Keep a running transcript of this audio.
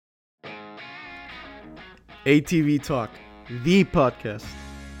ATV Talk, the podcast.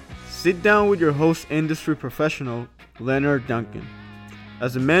 Sit down with your host, industry professional, Leonard Duncan,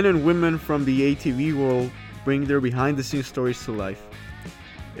 as the men and women from the ATV world bring their behind-the-scenes stories to life.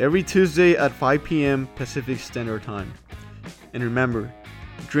 Every Tuesday at 5 p.m. Pacific Standard Time. And remember,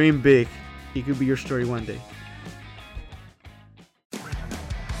 dream big. It could be your story one day.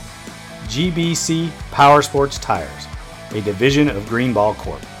 GBC Power Sports Tires, a division of Greenball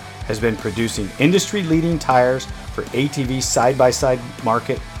Corp, has been producing industry-leading tires for ATV side-by-side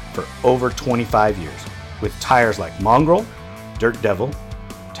market for over 25 years, with tires like Mongrel, Dirt Devil,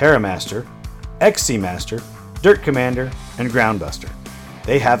 TerraMaster, XC Master, Dirt Commander, and Groundbuster.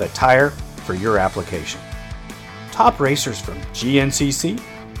 They have a tire for your application. Top racers from GNCC,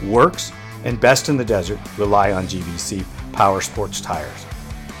 Works, and Best in the Desert rely on GBC Power Sports tires.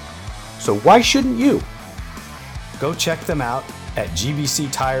 So why shouldn't you? Go check them out at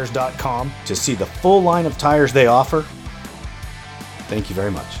gbctires.com to see the full line of tires they offer. Thank you very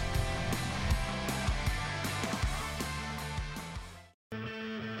much.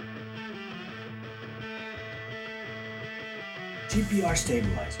 GPR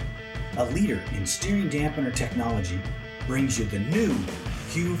Stabilizer, a leader in steering dampener technology, brings you the new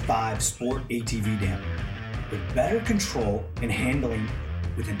Q5 Sport ATV dampener with better control and handling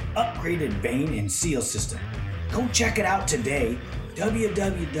with an upgraded vane and seal system. Go check it out today,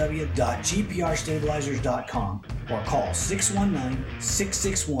 www.gprstabilizers.com, or call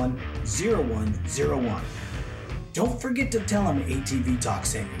 619-661-0101. Don't forget to tell them ATV Talk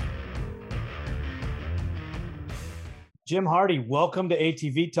sent you. Jim Hardy, welcome to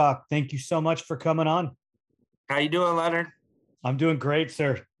ATV Talk. Thank you so much for coming on. How you doing, Leonard? I'm doing great,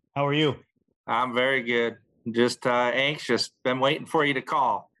 sir. How are you? I'm very good. Just anxious. Been waiting for you to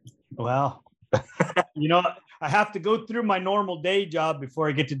call. Well, I have to go through my normal day job before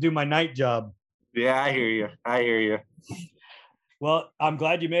I get to do my night job. Yeah, I hear you. Well, I'm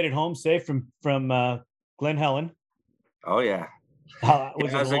glad you made it home safe from Glen Helen. Oh, yeah.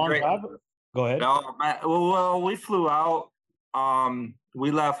 Was it a long drive? Go ahead. No, well, we flew out.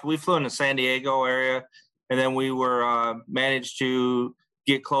 We flew in the San Diego area, and then we were managed to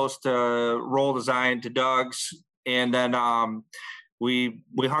get close to Roll Design to Doug's, and then we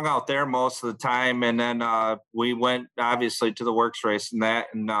hung out there most of the time, and then we went obviously to the Works race and that,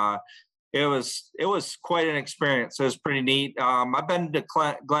 and it was quite an experience. It was pretty neat. I've been to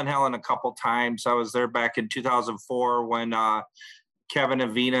Glen Helen a couple times. I was there back in 2004 when Kevin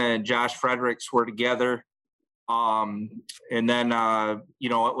Avina and Josh Fredericks were together. And then, it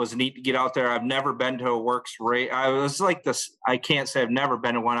was neat to get out there. I've never been to a Works race. I was like this. I can't say I've never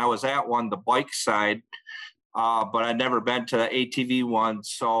been to one. I was at one, the bike side, but I'd never been to the ATV one.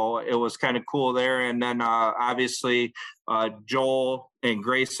 So it was kind of cool there. And then, obviously, Joel and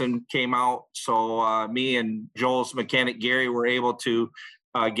Grayson came out. So me and Joel's mechanic, Gary, were able to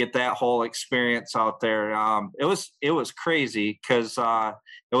get that whole experience out there. It was crazy because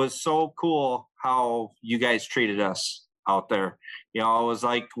it was so cool how you guys treated us out there. It was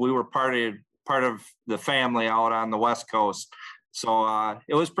like we were part of the family out on the West Coast. So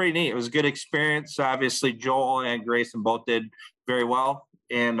it was pretty neat. It was a good experience. Obviously, Joel and Grayson both did very well.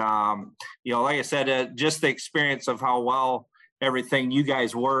 And, like I said, just the experience of how well everything you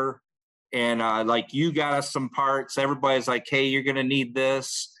guys were. And like you got us some parts. Everybody's like, hey, you're going to need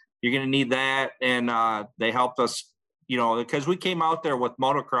this. You're going to need that. And they helped us, because we came out there with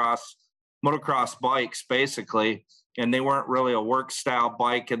motocross bikes, basically, and they weren't really a work style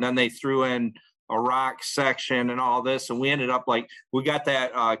bike. And then they threw in a rock section and all this. And we ended up we got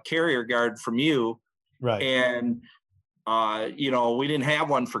that carrier guard from you. Right. And, we didn't have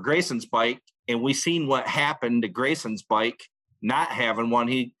one for Grayson's bike. And we seen what happened to Grayson's bike not having one.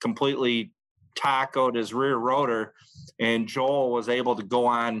 He completely tacoed his rear rotor, and Joel was able to go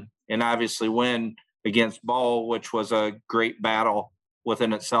on and obviously win against Bo, which was a great battle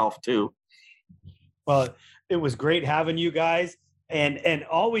within itself too. Well, it was great having you guys and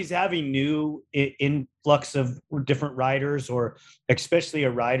always having new influx of different riders, or especially a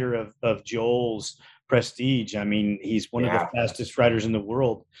rider of Joel's prestige. I mean, he's one of the fastest riders in the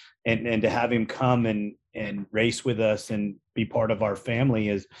world, and to have him come and race with us and be part of our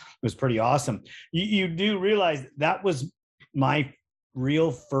family was pretty awesome. You do realize that was my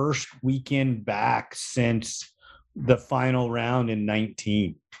real first weekend back since the final round in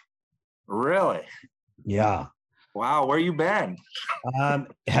 19. Really? Yeah. Wow. Where you been?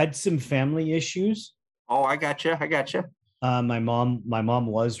 Had some family issues. Oh, I got you. My mom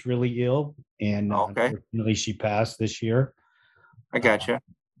was really ill, and unfortunately she passed this year. I got you.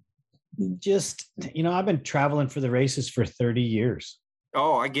 Just, I've been traveling for the races for 30 years.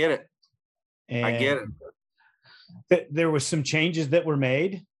 Oh, I get it. And I get it. there was some changes that were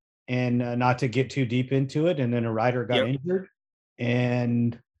made, and not to get too deep into it. And then a rider got injured,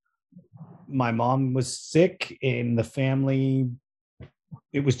 and my mom was sick, and the family,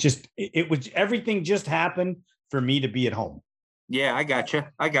 it was everything just happened for me to be at home. Yeah, I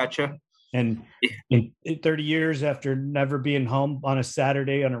gotcha. And in 30 years after never being home on a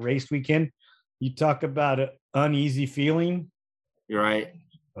Saturday on a race weekend, you talk about an uneasy feeling. You're right.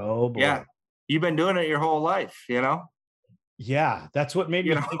 Oh boy. Yeah. You've been doing it your whole life, you know? Yeah. That's what made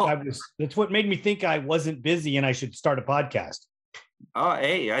me think me think I wasn't busy and I should start a podcast. Oh,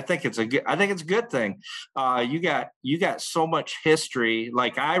 hey, I think it's a good thing. You got so much history.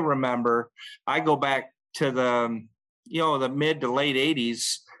 Like I remember, I go back to the mid to late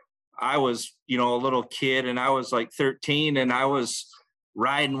 80s. I was, a little kid, and I was like 13, and I was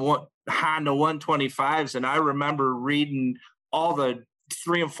riding Honda 125s, and I remember reading all the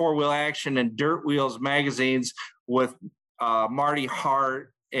 3 and 4 wheel action and Dirt Wheels magazines with Marty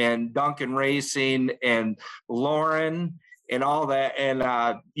Hart and Duncan Racing and Lauren and all that. And,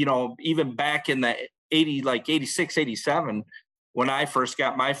 even back in the 86, 87, when I first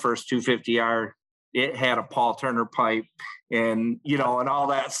got my first 250R, it had a Paul Turner pipe and, and all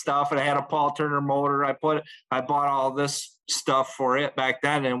that stuff. And it had a Paul Turner motor. I bought all this stuff for it back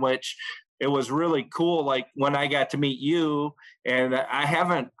then, in which it was really cool. Like when I got to meet you, and I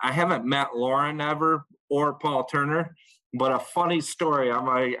haven't met Lauren ever or Paul Turner, but a funny story. I'm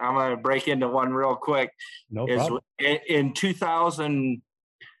gonna break into one real quick. No problem. In 2000,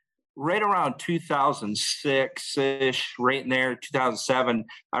 right around 2006-ish, right in there, 2007,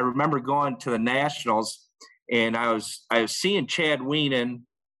 I remember going to the Nationals, and I was seeing Chad Wienen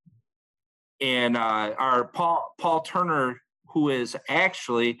and our Paul Turner, who was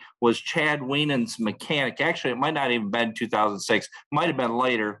Chad Wienen's mechanic. Actually, it might not even been 2006, might have been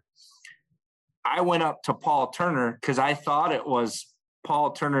later. I went up to Paul Turner because I thought it was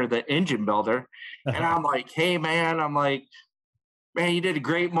Paul Turner, the engine builder. And I'm like, hey, man, you did a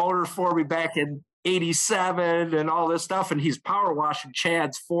great motor for me back in 87 and all this stuff. And he's power washing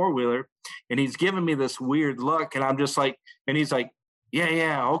Chad's 4-wheeler. And he's giving me this weird look. And I'm just like, and he's like,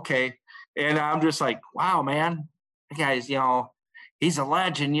 yeah, okay. And I'm just like, wow, man, that guy's, he's a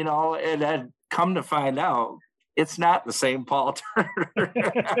legend, and then come to find out, it's not the same Paul Turner.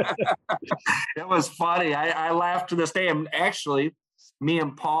 It was funny. I laughed to this day. And actually, me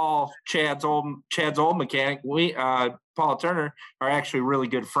and Paul, Chad's old mechanic, Paul Turner, are actually really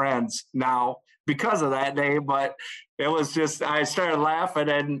good friends now because of that day. But it was just, I started laughing,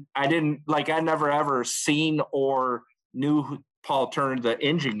 and I never ever seen or knew Paul Turner, the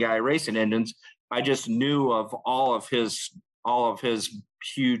engine guy, racing engines. I just knew of all of his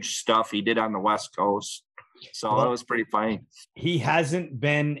huge stuff he did on the West Coast. So it was pretty funny. He hasn't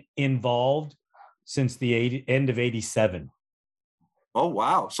been involved since the end of 87. Oh,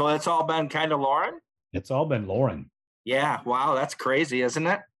 wow. So it's all been kind of Lauren? It's all been Lauren. Yeah. Wow. That's crazy, isn't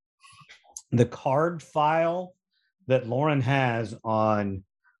it? The card file that Lauren has on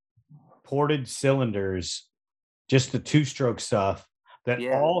ported cylinders, just the 2-stroke stuff that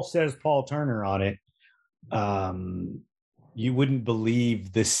all says Paul Turner on it. You wouldn't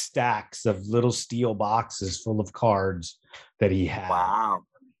believe the stacks of little steel boxes full of cards that he had. Wow.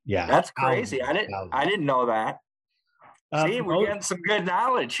 Yeah. That's crazy. I didn't know that. See, we're getting some good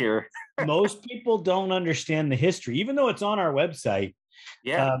knowledge here. Most people don't understand the history, even though it's on our website.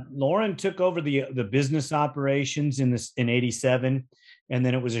 Yeah. Lauren took over the business operations in 87. And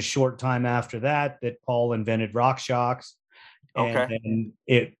then it was a short time after that Paul invented RockShox. And then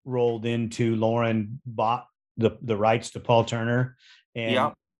it rolled into Lauren bought the rights to Paul Turner,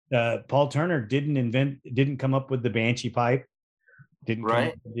 and Paul Turner didn't come up with the Banshee pipe, didn't come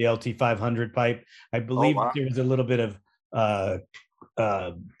up with the LT500 pipe. I believe there was a little bit of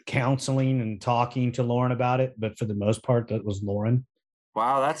counseling and talking to Lauren about it, but for the most part, that was Lauren.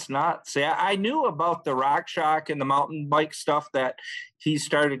 Wow, that's not. See, I knew about the RockShox and the mountain bike stuff that he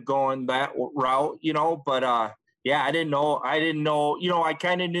started going that route, but I didn't know. I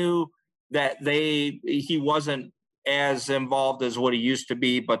kind of knew that he wasn't as involved as what he used to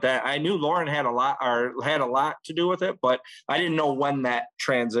be, but that I knew Lauren had a lot to do with it, but I didn't know when that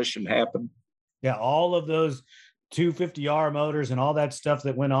transition happened. Yeah, all of those 250R motors and all that stuff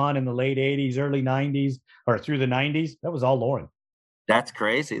that went on in the late 80s, early 90s, or through the 90s, that was all Lauren. That's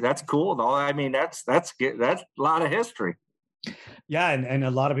crazy. That's cool though. I mean, that's good. That's a lot of history. Yeah, and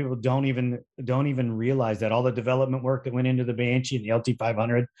a lot of people don't even realize that all the development work that went into the Banshee and the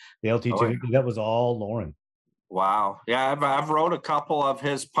LT500, the LT250, that was all Lauren. Wow. Yeah, I've rode a couple of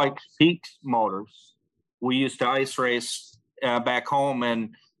his Pikes Peak motors. We used to ice race back home,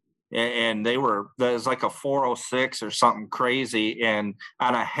 and and there's like a 406 or something crazy, and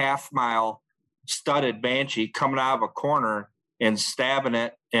on a half-mile studded Banshee coming out of a corner and stabbing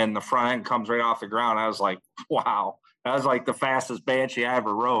it, and the front end comes right off the ground. I was like, wow, that was like the fastest Banshee I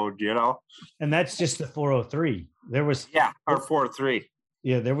ever rode, you know? And that's just the 403. There was or 403.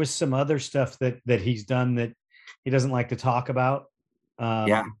 Yeah, there was some other stuff that he's done that he doesn't like to talk about.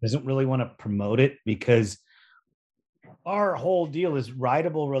 Doesn't really want to promote it, because our whole deal is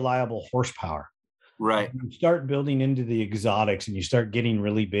rideable, reliable horsepower. Right. When you start building into the exotics and you start getting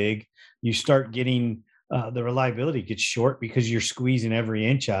really big, you start getting the reliability gets short because you're squeezing every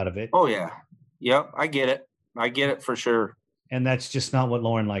inch out of it. Oh yeah. Yep. I get it for sure. And that's just not what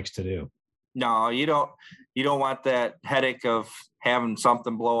Lauren likes to do. No, you don't want that headache of having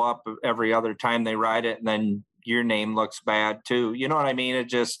something blow up every other time they ride it, and then your name looks bad too. You know what I mean?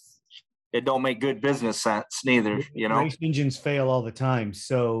 It don't make good business sense neither, you know. Race engines fail all the time.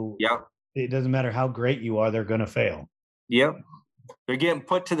 So yep. It doesn't matter how great you are, they're going to fail. Yep. They're getting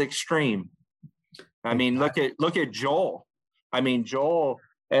put to the extreme. I mean, look at Joel. I mean, Joel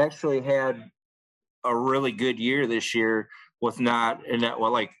actually had a really good year this year with we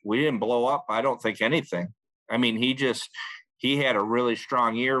didn't blow up, I don't think, anything. I mean, he had a really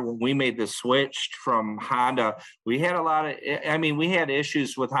strong year. When we made the switch from Honda, we had we had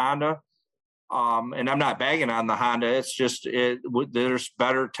issues with Honda. And I'm not bagging on the Honda. It's just there's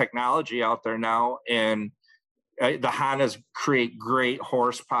better technology out there now, and the Hondas create great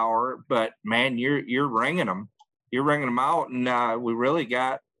horsepower. But man, you're ringing them out, and we really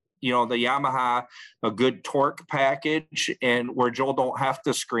got the Yamaha a good torque package, and where Joel don't have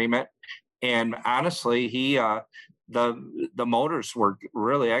to scream it. And honestly, the motors were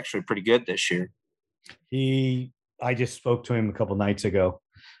really actually pretty good this year. I just spoke to him a couple nights ago,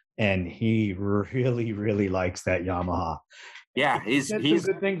 and he really, really likes that Yamaha. Yeah, he's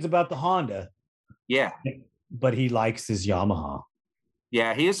good things about the Honda. Yeah, but he likes his Yamaha.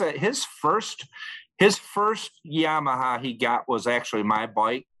 Yeah, his first Yamaha he got was actually my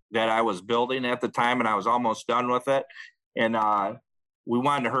bike that I was building at the time, and I was almost done with it. And we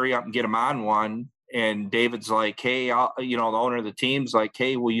wanted to hurry up and get him on one. And David's like, hey, the owner of the team's like,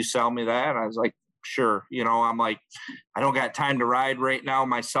 hey, will you sell me that? And I was like, sure. I'm like, I don't got time to ride right now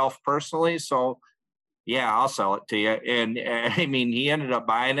myself personally. So yeah, I'll sell it to you. And I mean, he ended up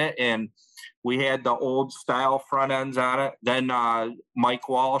buying it, and we had the old style front ends on it. Then Mike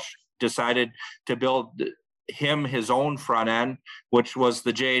Walsh decided to build him his own front end, which was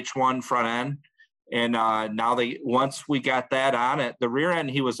the JH1 front end. And now once we got that on it, the rear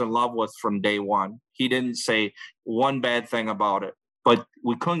end he was in love with from day one. He didn't say one bad thing about it, but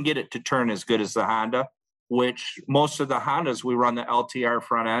we couldn't get it to turn as good as the Honda, which most of the Hondas, we run the LTR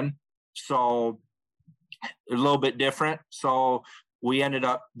front end. So a little bit different. So we ended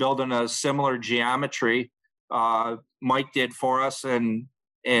up building a similar geometry. Mike did for us. And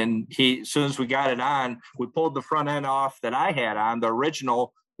he, as soon as we got it on, we pulled the front end off that I had on, the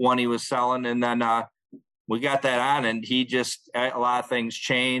original one he was selling, and then we got that on, and a lot of things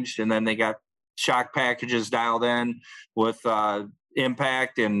changed, and then they got shock packages dialed in with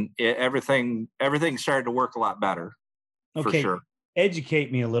impact, and everything started to work a lot better. Okay, for sure.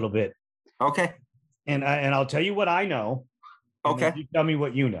 Educate me a little bit. Okay. And I'll tell you what I know. Okay. You tell me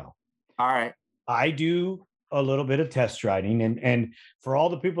what you know. All right. I do a little bit of test riding, and for all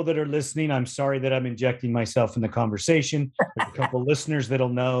the people that are listening, I'm sorry that I'm injecting myself in the conversation. There's a couple listeners that'll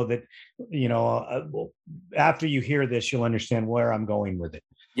know that, after you hear this, you'll understand where I'm going with it.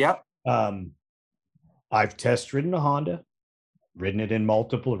 Yep. I've test ridden a Honda, ridden it in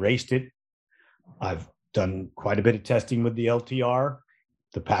multiple, raced it. I've done quite a bit of testing with the LTR.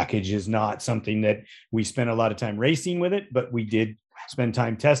 The package is not something that we spent a lot of time racing with it, but we did spend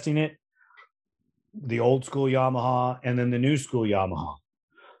time testing it. The old school Yamaha and then the new school Yamaha.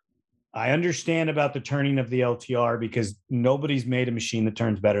 I understand about the turning of the LTR because nobody's made a machine that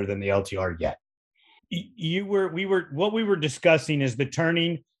turns better than the LTR yet. What we were discussing is the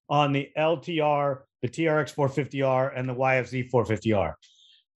turning on the LTR, the TRX 450R, and the YFZ 450R.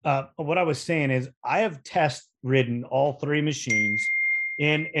 What I was saying is I have test ridden all three machines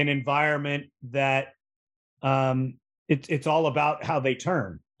in an environment that it's all about how they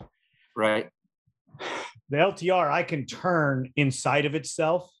turn. Right. The LTR, I can turn inside of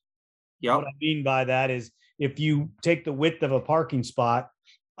itself. Yep. What I mean by that is if you take the width of a parking spot,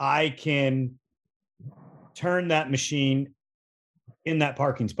 I can turn that machine in that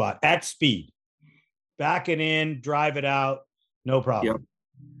parking spot at speed, back it in, drive it out, no problem. Yep.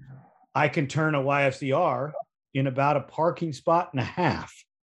 I can turn a YFCR in about a parking spot and a half.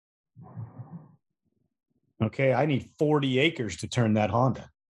 Okay, I need 40 acres to turn that Honda.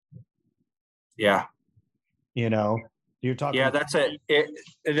 Yeah. You're talking. Yeah, that's it.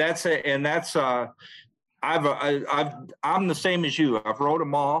 That's it. And that's, I'm the same as you. I've rode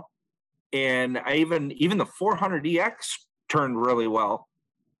them all. And I even the 400EX turned really well.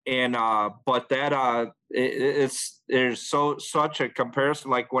 And, but that, there's such a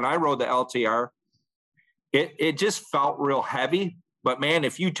comparison. Like when I rode the LTR, it just felt real heavy, but man,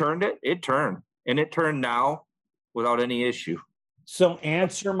 if you turned it, it turned, and it turned now without any issue. So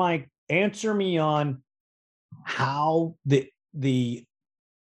answer me on how the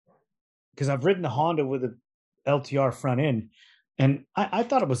because I've ridden the Honda with a LTR front end, and I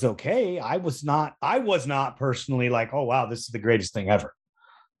thought it was okay. I was not personally like, oh wow, this is the greatest thing ever.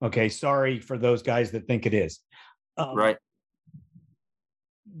 Okay, sorry for those guys that think it is. Right.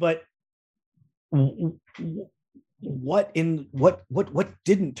 But what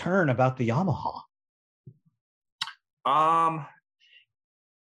didn't turn about the Yamaha? I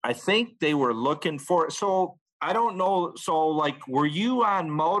think they were looking for it. So I don't know. So like, were you on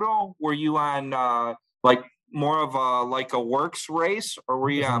moto? Were you on like more of a works race, or were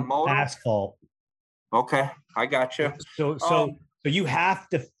you on moto? Asphalt. Okay, I got you. So you have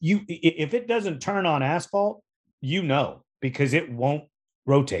to if it doesn't turn on asphalt, because it won't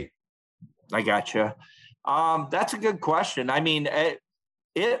rotate. I got you. That's a good question. I mean,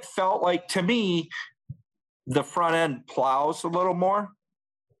 it felt like to me the front end plows a little more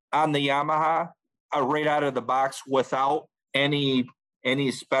on the Yamaha right out of the box without any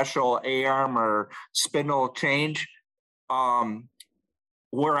special A-arm or spindle change.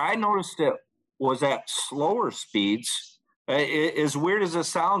 Where I noticed it was at slower speeds. As weird as it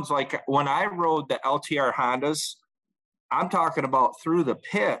sounds, like when I rode the LTR Hondas, I'm talking about through the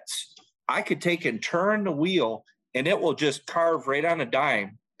pits, I could take and turn the wheel and it will just carve right on a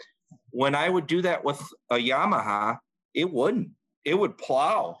dime. When I would do that with a Yamaha, it wouldn't. It would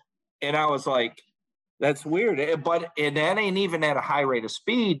plow. And I was like, that's weird. And that ain't even at a high rate of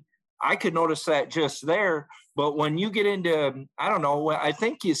speed. I could notice that just there. But when you get into, I don't know, I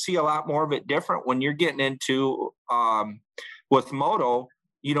think you see a lot more of it different when you're getting into, with moto,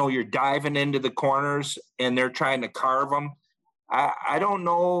 you're diving into the corners and they're trying to carve them. I don't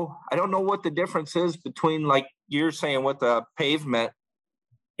know. I don't know what the difference is between, like you're saying, with the pavement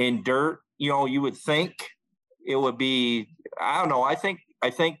and dirt. You would think it would be, I don't know. I think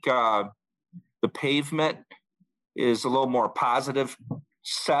the pavement is a little more positive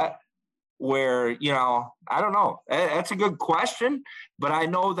set where, I don't know. That's a good question, but I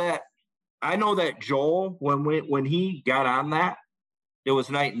know that Joel, when he got on that, it was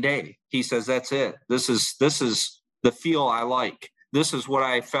night and day. He says, that's it. This is the feel I like. This is what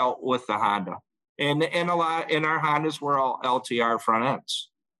I felt with the Honda, and a lot in our Hondas were all LTR front ends.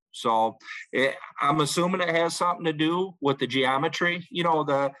 So I'm assuming it has something to do with the geometry,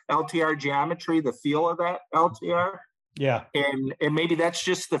 the LTR geometry, the feel of that LTR. Yeah. And maybe that's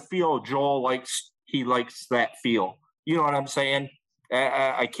just the feel Joel likes. He likes that feel. You know what I'm saying?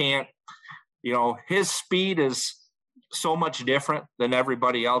 I can't, his speed is so much different than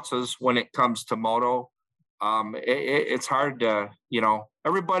everybody else's when it comes to moto. It's hard to,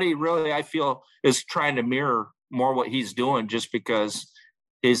 everybody really, I feel, is trying to mirror more what he's doing just because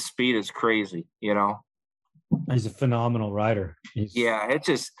his speed is crazy, He's a phenomenal rider. Yeah,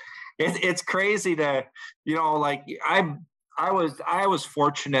 it's crazy to, like I was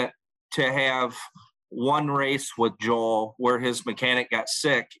fortunate to have one race with Joel where his mechanic got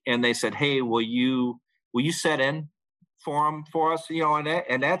sick and they said, hey, will you set in for us?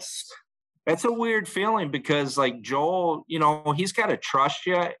 And that's a weird feeling because like Joel, he's got to trust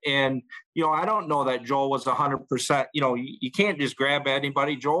you. And, I don't know that Joel was 100%, you can't just grab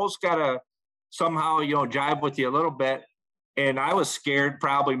anybody. Joel's got to somehow, jive with you a little bit. And I was scared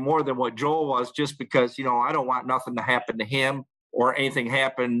probably more than what Joel was just because, I don't want nothing to happen to him or anything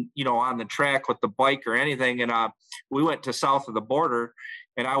happen, on the track with the bike or anything. And we went to south of the border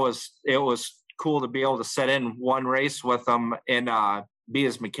and it was cool to be able to set in one race with him and be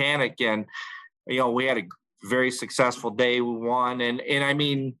his mechanic. And, we had a very successful day. We won. And I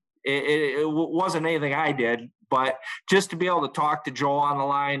mean, it wasn't anything I did, but just to be able to talk to Joel on the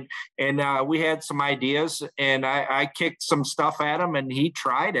line and we had some ideas and I kicked some stuff at him and he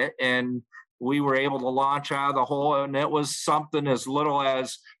tried it and we were able to launch out of the hole. And it was something as little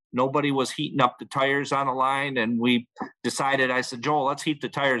as nobody was heating up the tires on the line. And we decided, I said, Joel, let's heat the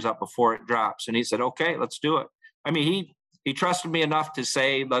tires up before it drops. And he said, okay, let's do it. I mean, he trusted me enough to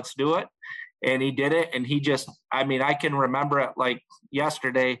say, let's do it. And he did it. And I can remember it like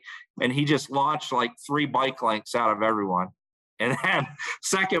yesterday and he just launched like 3 bike lengths out of everyone. And then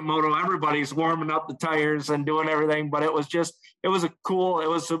second moto, everybody's warming up the tires and doing everything. But it was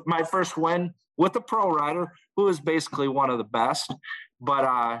my first win with a pro rider who is basically one of the best.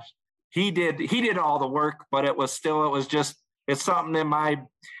 But he did all the work, but it's something in my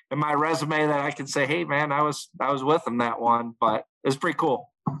resume that I can say, hey man, I was with him that one, but it's pretty cool.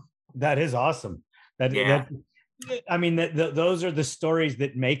 That is awesome. Those are the stories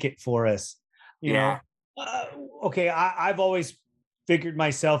that make it for us, you know? Okay. I've always figured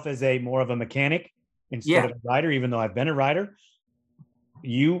myself as more of a mechanic instead of a rider, even though I've been a rider.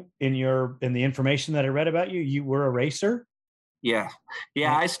 You, in the information that I read about you, you were a racer. Yeah.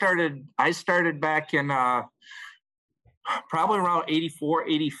 I started back in probably around 84,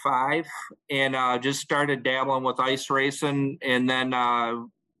 85, and just started dabbling with ice racing, and then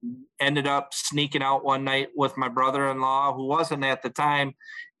ended up sneaking out one night with my brother-in-law, who wasn't at the time,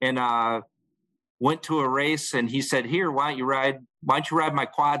 and went to a race, and he said, here, why don't you ride my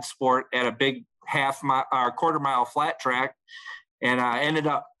quad sport at a big quarter mile flat track? And I ended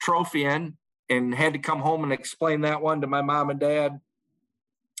up trophying and had to come home and explain that one to my mom and dad,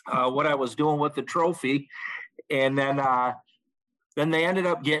 what I was doing with the trophy. And then they ended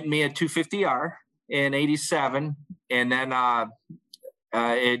up getting me a 250R in 87. And then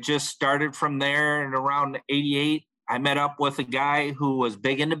it just started from there. And around 88, I met up with a guy who was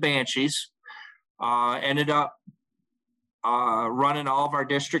big into Banshees, ended up running all of our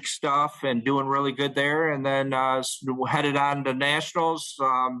district stuff and doing really good there. And then headed on to nationals,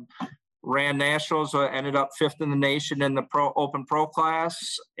 ran nationals, ended up 5th in the nation in the open pro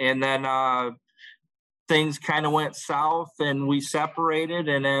class. And then things kind of went south and we separated,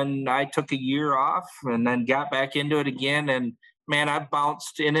 and then I took a year off and then got back into it again. And man, I've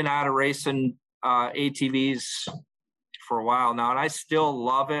bounced in and out of racing ATVs for a while now, and I still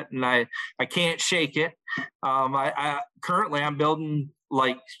love it, and I can't shake it. Currently I'm building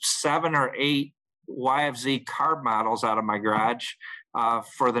like 7 or 8 YFZ carb models out of my garage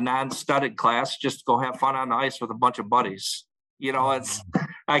for the non-studded class, just to go have fun on the ice with a bunch of buddies.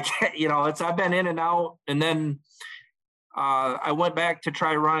 I've been in and out, and then I went back to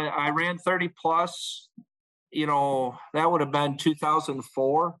try running. I ran 30 plus, that would have been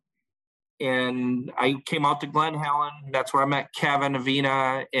 2004. And I came out to Glen Helen. That's where I met Kevin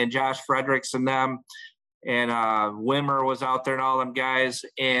Avina and Josh Fredericks and them. And Wimmer was out there and all them guys.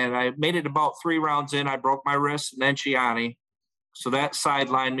 And I made it about 3 rounds in. I broke my wrist and then Chiani. So that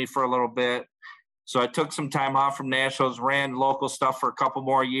sidelined me for a little bit. So I took some time off from nationals, ran local stuff for a couple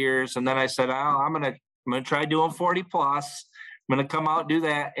more years. And then I said, I'm going to try doing 40 plus. I'm going to come out and do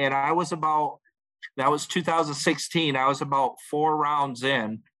that. And that was 2016. I was about 4 rounds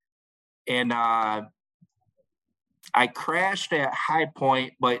in. And I crashed at High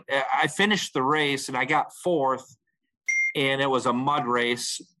Point, but I finished the race and I got 4th, and it was a mud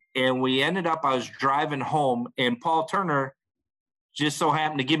race. And I was driving home, and Paul Turner just so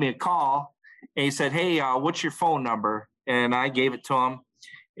happened to give me a call, and he said, hey, what's your phone number? And I gave it to him,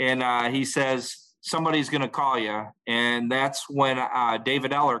 and he says, somebody's going to call you. And that's when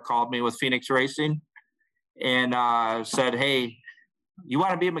David Eller called me with Phoenix Racing and said, hey, you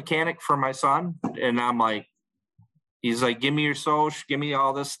want to be a mechanic for my son? And I'm like, he's like, give me your social, give me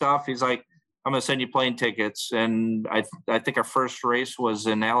all this stuff. He's like, I'm going to send you plane tickets. And I think our first race was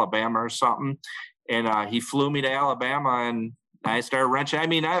in Alabama or something. And he flew me to Alabama, and I started wrenching. I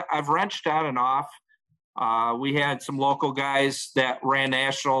mean, I've wrenched on and off. We had some local guys that ran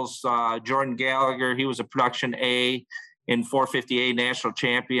nationals. Jordan Gallagher, he was a production A in 450A national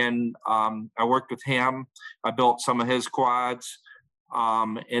champion. I worked with him. I built some of his quads.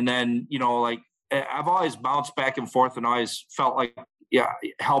 And then, I've always bounced back and forth and always felt like,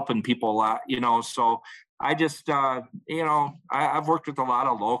 helping people a lot, so I just, I've worked with a lot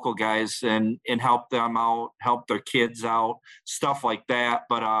of local guys and helped them out, helped their kids out, stuff like that.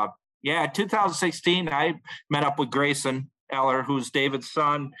 But, 2016, I met up with Grayson Eller, who's David's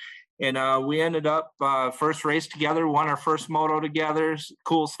son. And we ended up first race together, won our first moto together,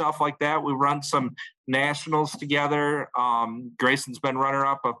 cool stuff like that. We run some nationals together. Grayson's been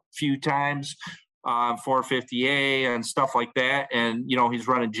runner-up a few times, 450A and stuff like that. And, he's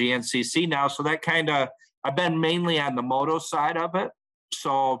running GNCC now. So that I've been mainly on the moto side of it.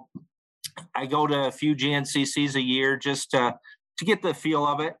 So I go to a few GNCCs a year just to get the feel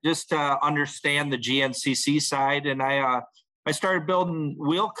of it, just to understand the GNCC side. And I started building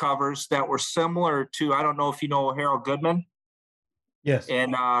wheel covers that were similar to, I don't know if you know Harold Goodman. Yes.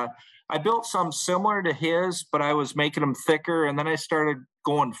 And I built some similar to his, but I was making them thicker. And then I started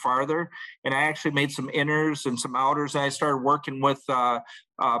going farther, and I actually made some inners and some outers. And I started working with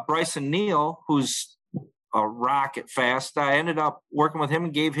Bryson Neal, who's a rocket fast. I ended up working with him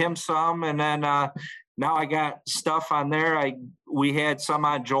and gave him some, and then now I got stuff on there. We had some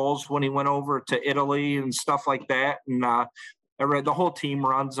on Joel's when he went over to Italy and stuff like that, and the whole team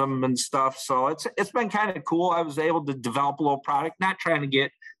runs them and stuff. So it's been kind of cool. I was able to develop a little product, not trying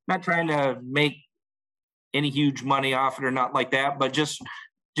to make any huge money off it or not like that, but just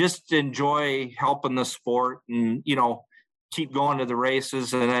enjoy helping the sport and, keep going to the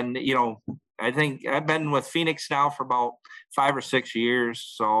races. And then, I think I've been with Phoenix now for about 5 or 6 years.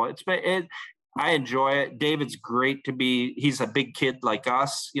 So I enjoy it. David's great he's a big kid like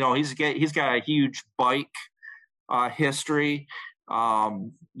us. He's got a huge bike history.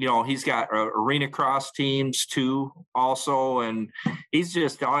 He's got arena cross teams too also. And he's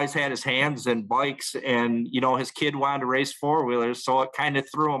just always had his hands in bikes, and, his kid wanted to race 4-wheelers. So it kind of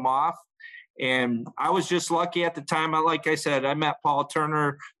threw him off. And I was just lucky at the time. Like I said, I met Paul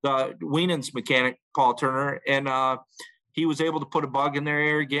Turner, the Wienen's mechanic, Paul Turner, and he was able to put a bug in their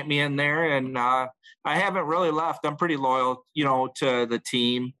ear, get me in there. And I haven't really left. I'm pretty loyal, to the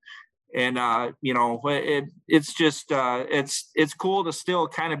team. And, it's just, it's cool to still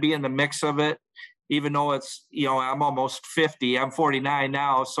kind of be in the mix of it, even though it's, I'm almost 50, I'm 49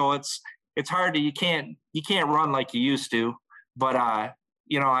 now. So it's hard you can't run like you used to, but,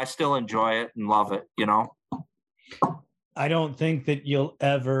 I still enjoy it and love it, I don't think that you'll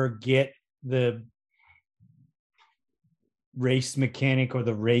ever get the race mechanic or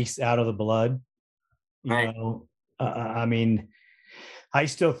the race out of the blood. Right. I mean, I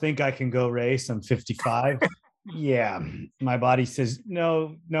still think I can go race. I'm 55. Yeah. My body says,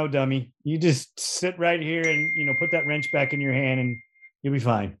 no, dummy. You just sit right here and, put that wrench back in your hand and you'll be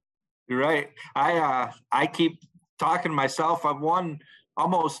fine. You're right. I keep talking to myself. I've won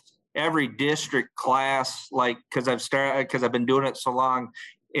almost every district class, because I've been doing it so long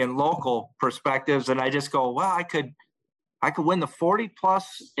in local perspectives. And I just go, well, I could win the 40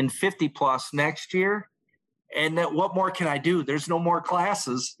 plus and 50 plus next year. And then what more can I do? There's no more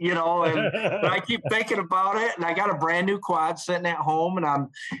classes, and I keep thinking about it, and I got a brand new quad sitting at home, and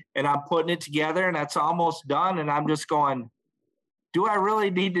I'm putting it together, and that's almost done. And I'm just going, do I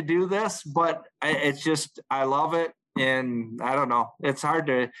really need to do this? But I love it. And I don't know, it's hard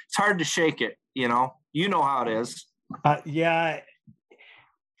to shake it. You know how it is. Yeah.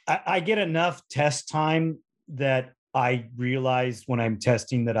 I get enough test time that I realize when I'm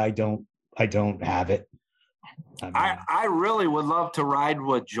testing that I don't have it. I really would love to ride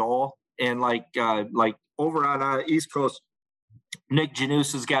with Joel, and like over on East Coast, Nick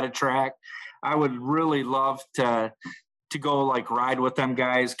Janus has got a track. I would really love to go ride with them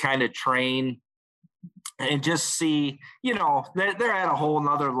guys, kind of train and just see, they're at a whole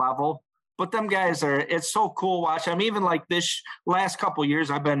nother level. But them guys it's so cool watching. I'm even this last couple of years,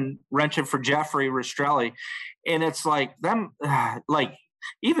 I've been wrenching for Jeffrey Rastrelli, and it's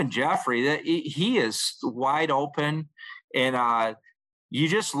even Jeffrey, that he is wide open, and you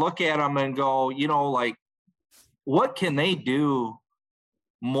just look at him and go, what can they do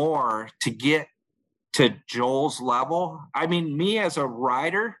more to get to Joel's level? I mean, me as a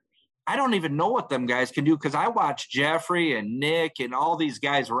rider, I don't even know what them guys can do, because I watch Jeffrey and Nick and all these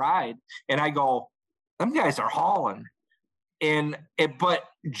guys ride, and I go, them guys are hauling. But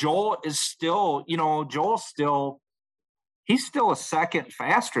Joel is still, he's still a second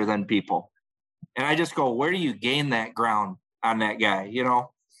faster than people. And I just go, where do you gain that ground on that guy?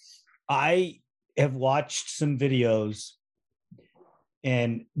 I have watched some videos,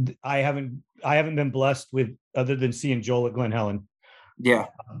 and I haven't been blessed with, other than seeing Joel at Glen Helen. Yeah.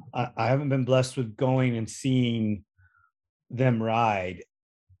 I haven't been blessed with going and seeing them ride.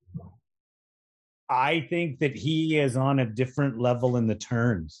 I think that he is on a different level in the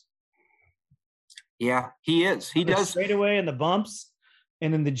turns. Yeah, he is. He does. Straight away in the bumps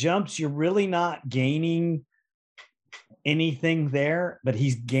and in the jumps, you're really not gaining anything there, but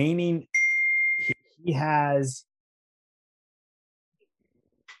he's gaining. I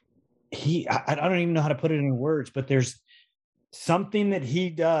don't even know how to put it in words, but there's something that he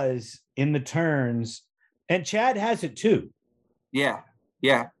does in the turns, and Chad has it too. Yeah.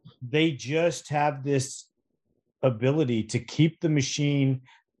 Yeah. They just have this ability to keep the machine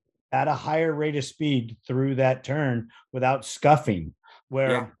at a higher rate of speed through that turn without scuffing,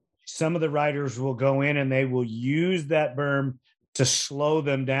 where some of the riders will go in and they will use that berm to slow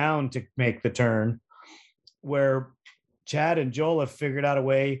them down to make the turn, where Chad and Joel have figured out a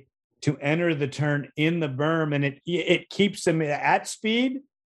way to enter the turn in the berm, and it keeps them at speed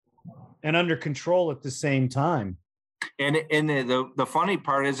and under control at the same time. And the funny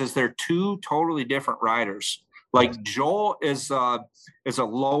part is they're two totally different riders. Like Joel is a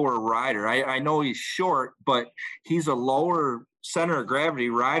lower rider. I know he's short, but he's a lower center of gravity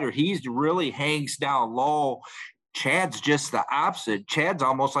rider. He's really hangs down low. Chad's just the opposite. Chad's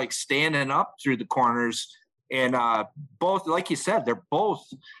almost like standing up through the corners. And both, like you said, they're both.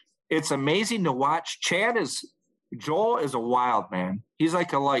 It's amazing to watch. Joel is a wild man. He's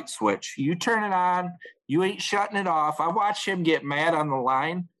like a light switch. You turn it on, you ain't shutting it off. I watched him get mad on the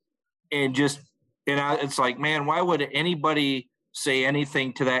line and it's like, man, why would anybody say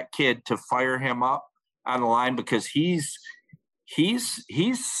anything to that kid to fire him up on the line? Because he's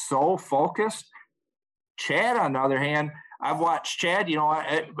so focused. Chad, on the other hand, I've watched Chad,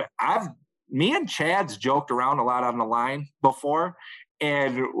 me and Chad's joked around a lot on the line before.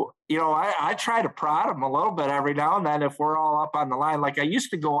 And, I try to prod him a little bit every now and then if we're all up on the line. Like I used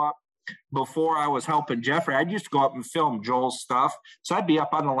to go up before I was helping Jeffrey. I used to go up and film Joel's stuff. So I'd be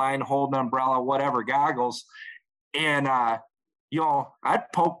up on the line holding an umbrella, whatever, goggles. And, I'd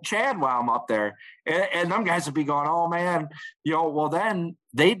poke Chad while I'm up there. And them guys would be going, oh, man, well, then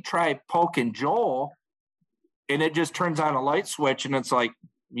they'd try poking Joel. And it just turns on a light switch. And it's like,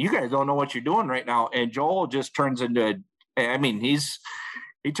 you guys don't know what you're doing right now. And Joel just turns into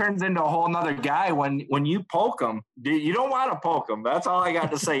he turns into a whole nother guy when you poke him. You don't want to poke him. That's all I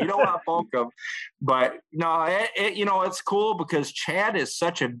got to say. You don't want to poke him. But no, it's cool because Chad is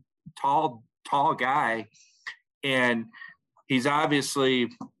such a tall guy, and he's obviously an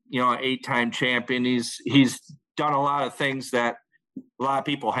 8-time champion. He's done a lot of things that a lot of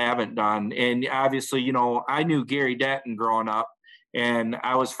people haven't done, and obviously I knew Gary Denton growing up, and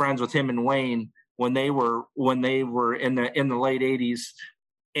I was friends with him and Wayne when they were in the late 80s.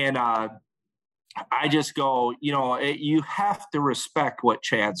 And I just go, you have to respect what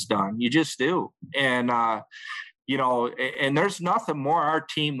Chad's done. You just do. And, and there's nothing more our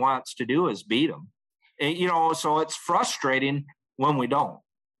team wants to do is beat them. And, so it's frustrating when we don't,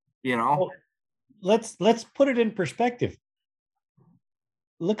 Well, let's put it in perspective.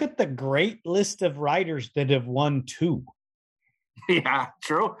 Look at the great list of riders that have won 2. Yeah,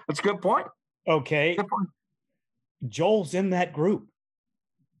 true. That's a good point. Okay. Good point. Joel's in that group.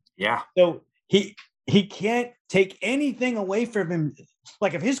 Yeah. So he can't take anything away from him.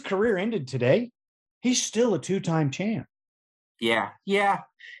 Like if his career ended today, he's still a 2-time champ. Yeah.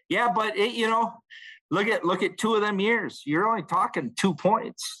 But look at 2 of them years. You're only talking 2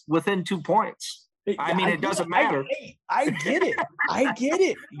 points within 2 points. It doesn't matter. I get it.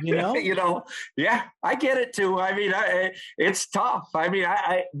 Yeah, I get it too. It's tough.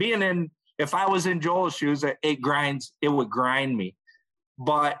 If I was in Joel's shoes, it would grind me.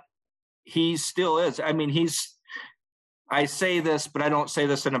 But he still is. I say this, but I don't say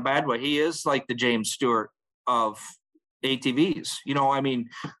this in a bad way. He is like the James Stewart of ATVs.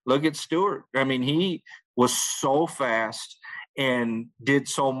 Look at Stewart. He was so fast and did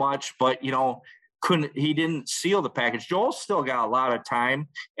so much, but he didn't seal the package. Joel's still got a lot of time,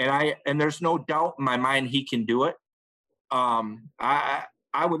 and there's no doubt in my mind he can do it.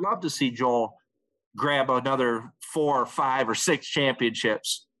 I would love to see Joel grab another 4 or 5 or 6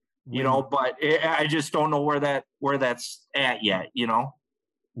 championships, but I just don't know where that's at yet,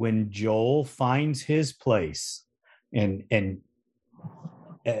 When Joel finds his place, and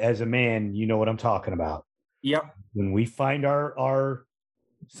as a man, you know what I'm talking about. Yep. When we find our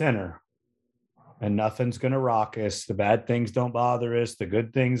center, and nothing's going to rock us, the bad things don't bother us, the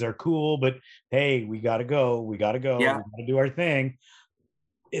good things are cool, but hey, we got to go. Yeah. We got to do our thing.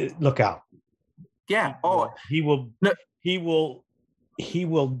 Look out. Yeah. Oh, he will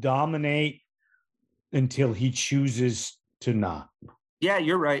dominate until he chooses to not. Yeah,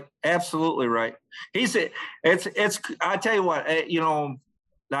 you're right. Absolutely right. I tell you what, I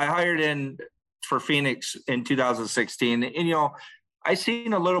hired in for Phoenix in 2016, and, I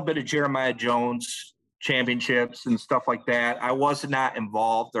seen a little bit of Jeremiah Jones championships and stuff like that. I was not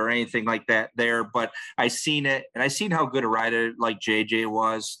involved or anything like that there, but I seen it, and I seen how good a rider like JJ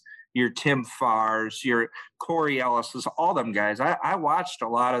was. Your Tim Farrs, your Corey Ellis, all them guys. I watched a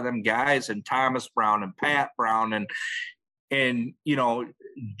lot of them guys, and Thomas Brown and Pat Brown, and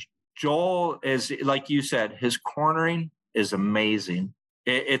Joel is, like you said, his cornering is amazing.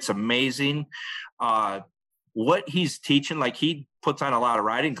 It's amazing. What he's teaching, like he puts on a lot of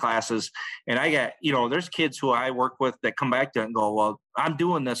riding classes, and I got, there's kids who I work with that come back to it and go, well, I'm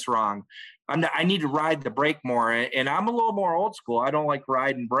doing this wrong. I need to ride the brake more. And I'm a little more old school. I don't like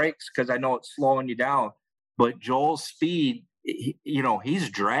riding brakes because I know it's slowing you down. But Joel's speed, he's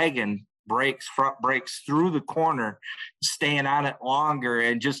dragging front brakes through the corner, staying on it longer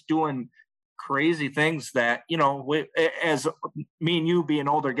and just doing crazy things that, as me and you being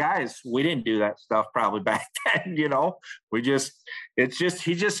older guys, we didn't do that stuff probably back then.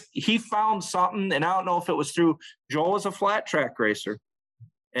 He found something, and I don't know if it was through. Joel was a flat track racer,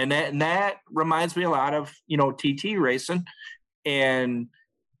 and that reminds me a lot of TT racing, and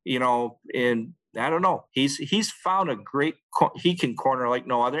and I don't know, he's found a great he can corner like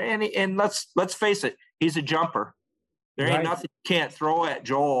no other, and let's face it, he's a jumper. There ain't nothing you can't throw at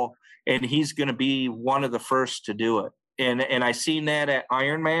Joel, and he's going to be one of the first to do it. And I seen that at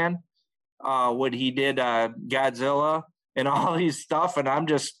Iron Man, when he did Godzilla and all these stuff, and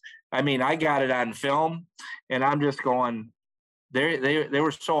I got it on film, and I'm just going, they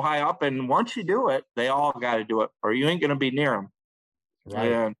were so high up, and once you do it, they all got to do it, or you ain't going to be near them.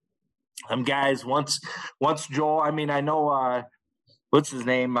 Right. And guys, once Joel, I know what's his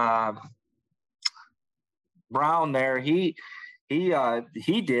name, Brown there, he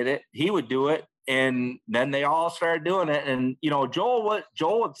did it, he would do it, and then they all started doing it. And Joel would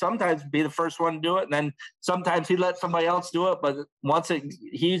sometimes be the first one to do it, and then sometimes he'd let somebody else do it, but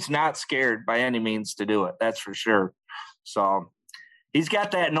he's not scared by any means to do it, that's for sure. So he's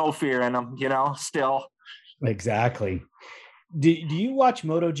got that no fear in him, still. Exactly. Do you watch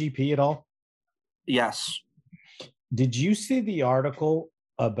MotoGP at all? Yes. Did you see the article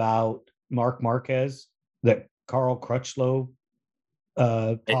about Marc Marquez that Carl Crutchlow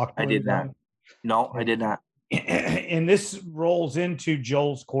talked? I did not. No, I did not. And this rolls into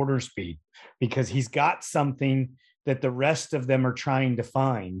Joel's quarter speed, because he's got something that the rest of them are trying to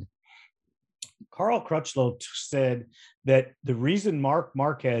find. Carl Crutchlow said that the reason Marc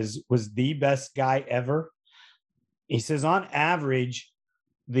Marquez was the best guy ever, he says on average,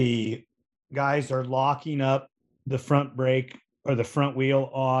 the guys are locking up the front brake or the front wheel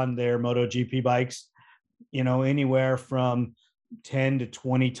on their MotoGP bikes, anywhere from 10 to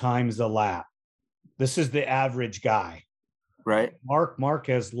 20 times a lap. This is the average guy. Right. Marc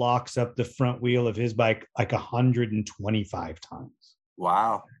Marquez locks up the front wheel of his bike like 125 times.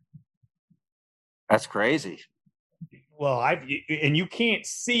 Wow. That's crazy. Well, and you can't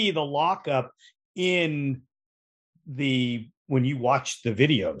see the lockup when you watch the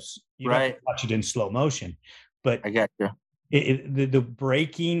videos. You have to watch it in slow motion. But I got you. The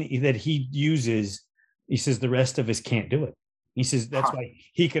braking that he uses, he says the rest of us can't do it. He says that's why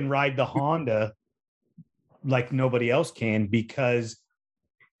he can ride the Honda like nobody else can, because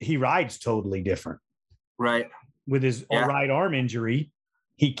he rides totally different. Right. With his right arm injury,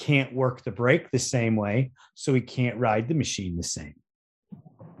 he can't work the brake the same way, so he can't ride the machine the same.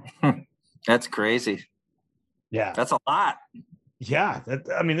 That's crazy. Yeah. That's a lot. Yeah. That's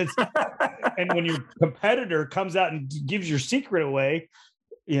and when your competitor comes out and gives your secret away,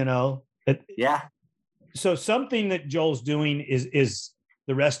 yeah. So something that Joel's doing is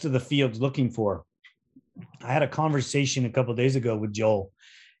the rest of the field's looking for. I had a conversation a couple of days ago with Joel,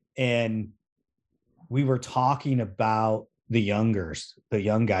 and we were talking about the young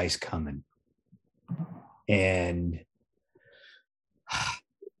guys coming. And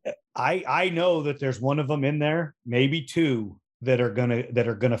I know that there's one of them in there, maybe two, that are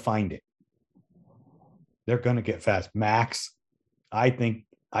gonna find it. They're gonna get fast. Max, I think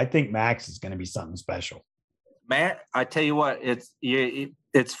Max is gonna be something special. Matt, I tell you what,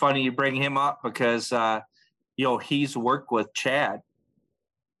 it's funny you bring him up, because he's worked with Chad.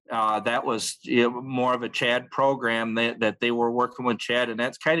 That was more of a Chad program that they were working with Chad, and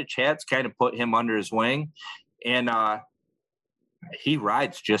Chad's kind of put him under his wing, and he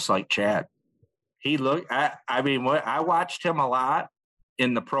rides just like Chad. I watched him a lot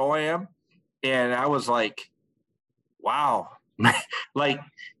in the Pro-Am, and I was like, wow, like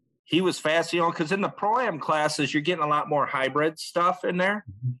he was fast, because in the Pro-Am classes, you're getting a lot more hybrid stuff in there,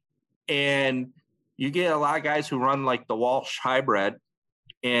 and you get a lot of guys who run like the Walsh hybrid.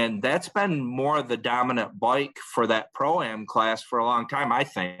 And that's been more the dominant bike for that Pro-Am class for a long time, I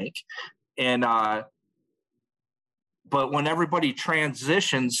think. And but when everybody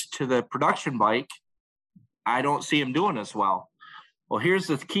transitions to the production bike, I don't see him doing as well. Well, here's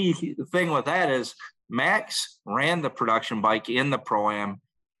the key thing with that is Max ran the production bike in the Pro-Am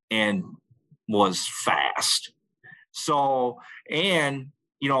and was fast. So, and,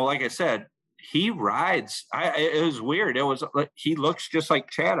 like I said, he rides. It was weird. It was like he looks just like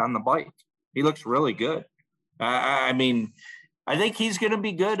Chad on the bike. He looks really good. I think he's going to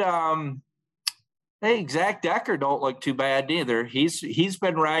be good. Hey, Zach Decker don't look too bad either. He's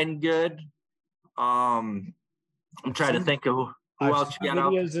been riding good. I'm trying to think of who else you got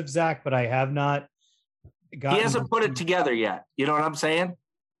out. Videos of Zach, but I have not. He hasn't put it together yet. You know what I'm saying?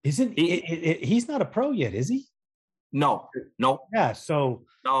 Isn't he? He's not a pro yet, is he? No. Yeah. So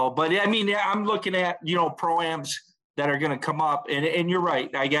No, but I mean, yeah, I'm looking at, pro-ams that are going to come up, and you're right.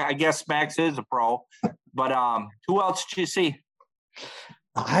 I guess Max is a pro, but who else did you see?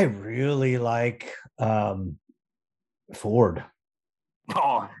 I really like Ford.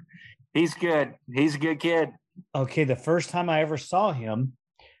 Oh, he's good. He's a good kid. Okay, the first time I ever saw him,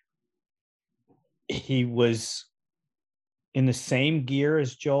 he was in the same gear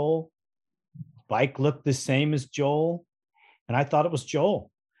as Joel. Bike looked the same as Joel, and I thought it was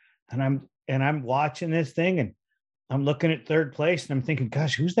Joel. And I'm watching this thing, and I'm looking at third place, and I'm thinking,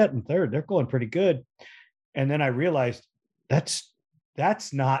 gosh, who's that in third? They're going pretty good. And then I realized that's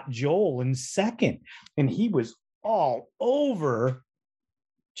not Joel in second. And he was all over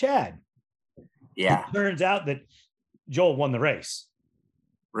Chad. Yeah. It turns out that Joel won the race.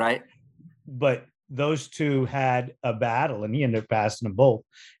 Right. But those two had a battle, and he ended up passing them both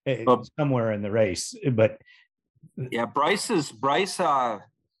somewhere in the race. But yeah, Bryce,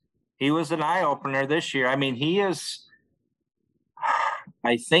 he was an eye opener this year. I mean,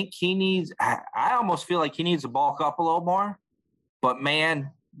 I think he needs, I almost feel like he needs to bulk up a little more. But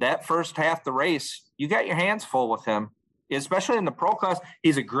man, that first half the race, you got your hands full with him, especially in the pro class.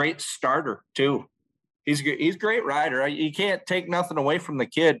 He's a great starter too. He's a great rider. You can't take nothing away from the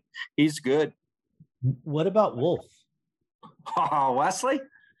kid. He's good. What about Wolf? Oh, Wesley?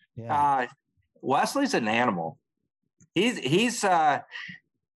 Yeah. Wesley's an animal. He's a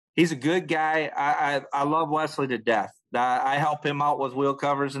good guy. I love Wesley to death. I help him out with wheel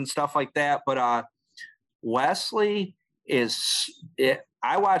covers and stuff like that. But Wesley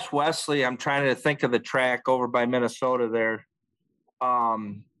I watched Wesley. I'm trying to think of the track over by Minnesota there.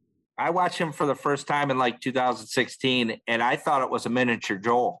 I watched him for the first time in like 2016, and I thought it was a miniature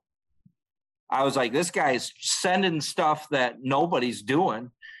Joel. I was like, this guy's sending stuff that nobody's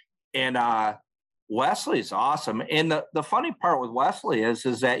doing. And Wesley's awesome. And the funny part with Wesley is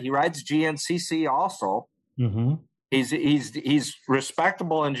that he rides GNCC also. Mm-hmm. He's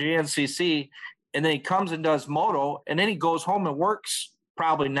respectable in GNCC, and then he comes and does moto, and then he goes home and works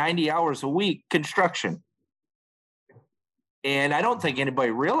probably 90 hours a week construction. And I don't think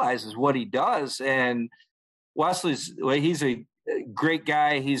anybody realizes what he does. And he's a great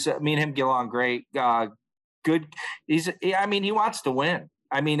guy. Me and him get along great. Good. He wants to win.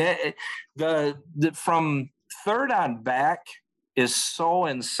 I mean, the from third on back is so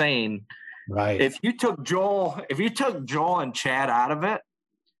insane. Right. If you took Joel and Chad out of it,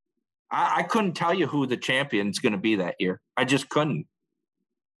 I couldn't tell you who the champion's going to be that year. I just couldn't,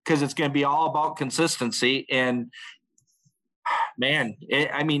 because it's going to be all about consistency. And man,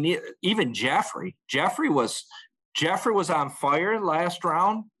 even Jeffrey was on fire last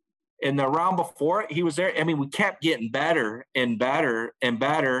round, and the round before it, he was there. I mean, we kept getting better and better and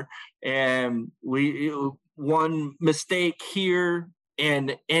better, and one mistake here,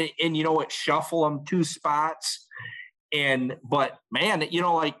 and it shuffle them 2 spots, but man,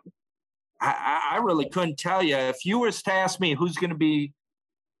 I really couldn't tell you. If you were to ask me who's going to be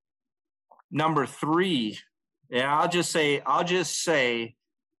number 3, yeah, I'll just say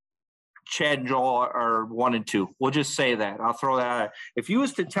Chad and Joel are 1 and 2. We'll just say that. I'll throw that out. If you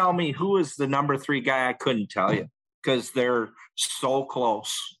was to tell me who is the number 3 guy, I couldn't tell you, because they're so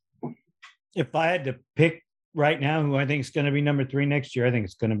close. If I had to pick right now who I think is going to be number 3 next year, I think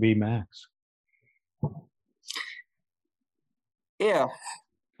it's going to be Max. Yeah.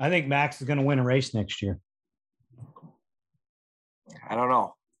 I think Max is going to win a race next year. I don't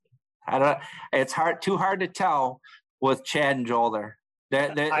know. It's too hard to tell with Chad and Joel there.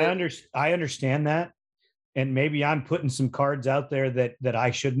 I understand that, and maybe I'm putting some cards out there that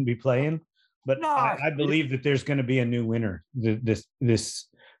I shouldn't be playing, but no, I believe that there's going to be a new winner this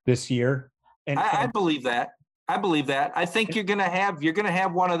year. And I believe that. I think you're going to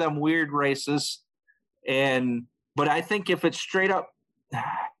have one of them weird races, but I think if it's straight up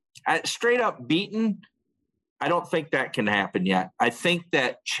beaten, I don't think that can happen yet. I think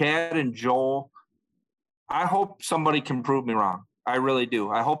that Chad and Joel, I hope somebody can prove me wrong. I really do.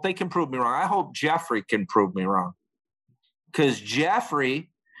 I hope they can prove me wrong. I hope Jeffrey can prove me wrong. Because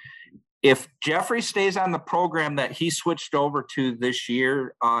if Jeffrey stays on the program that he switched over to this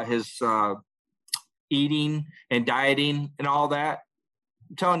year, his eating and dieting and all that,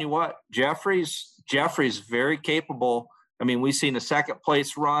 I'm telling you what, Jeffrey's very capable. I mean, we've seen a second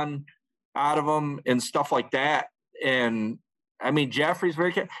place run out of him and stuff like that. And I mean, Jeffrey's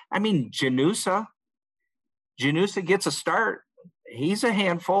very capable. I mean, Janusa gets a start. He's a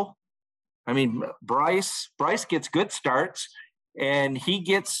handful. I mean, Bryce gets good starts, and he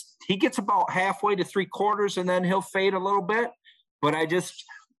gets about halfway to 3/4, and then he'll fade a little bit. But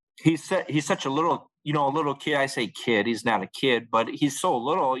he's such a little a little kid. I say kid, he's not a kid, but he's so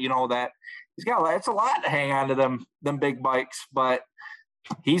little, that it's a lot to hang on to them big bikes, but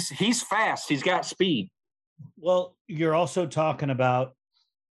he's fast. He's got speed. Well, you're also talking about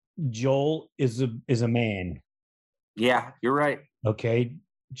Joel is a man. Yeah, you're right. Okay.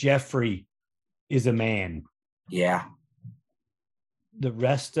 Jeffrey is a man. Yeah. The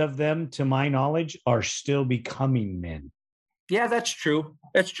rest of them, to my knowledge, are still becoming men. Yeah, that's true.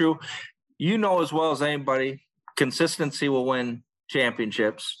 That's true. As well as anybody, consistency will win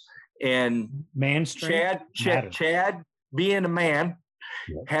championships. And man strength, Chad being a man,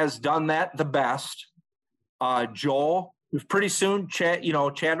 has done that the best. Joel, pretty soon, Chad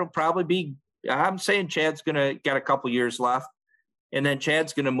will probably be, I'm saying Chad's going to get a couple years left, and then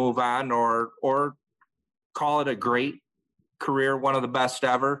Chad's going to move on or call it a great career, one of the best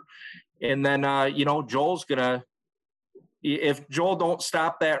ever. And then, Joel's going to, if Joel don't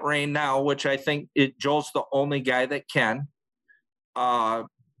stop that rain now, which I think Joel's the only guy that can, Joel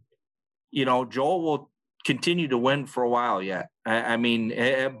will continue to win for a while yet.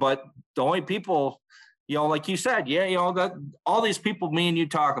 But the only people, like you said, that all these people me and you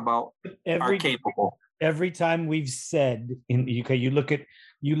talk about are capable. Every time we've said, you look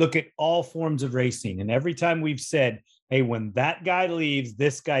at all forms of racing, and every time we've said, hey, when that guy leaves,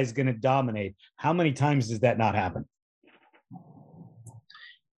 this guy's going to dominate. How many times does that not happen?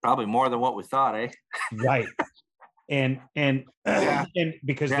 Probably more than what we thought, eh? Right. And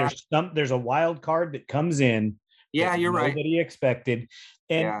because there's a wild card that comes in. Yeah, you're right. Nobody expected.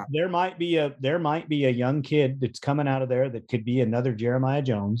 And there might be a young kid that's coming out of there that could be another Jeremiah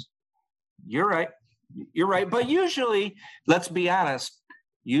Jones. You're right. But usually, let's be honest,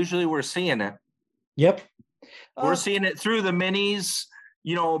 we're seeing it. Yep. We're seeing it through the minis,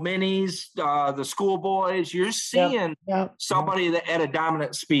 the schoolboys. You're seeing somebody that at a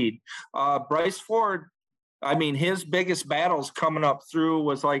dominant speed. Bryce Ford, his biggest battles coming up through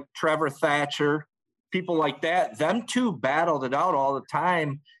was like Trevor Thatcher, people like that. Them two battled it out all the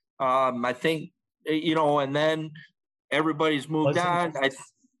time. I think, and then everybody's moved on.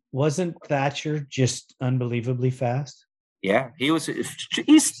 Wasn't Thatcher just unbelievably fast? Yeah, he was.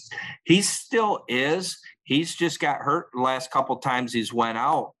 He still is. He's just got hurt the last couple times he's went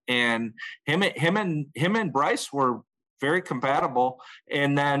out, and him and Bryce were very compatible.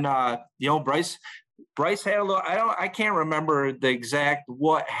 And then Bryce had a little. I can't remember the exact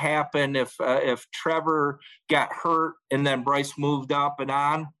what happened if Trevor got hurt and then Bryce moved up and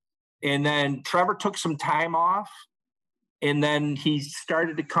on, and then Trevor took some time off, and then he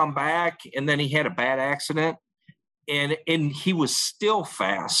started to come back, and then he had a bad accident, and he was still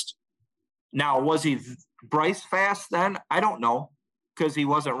fast. Now, was he Bryce fast then? I don't know, because he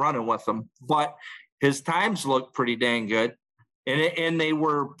wasn't running with them, but his times looked pretty dang good. And they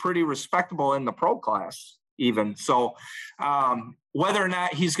were pretty respectable in the pro class even. So whether or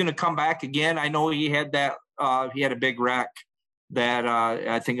not he's going to come back again, I know he had a big wreck that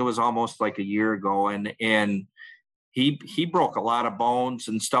I think it was almost like a year ago. And he broke a lot of bones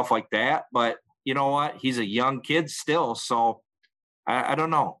and stuff like that. But you know what? He's a young kid still. So I don't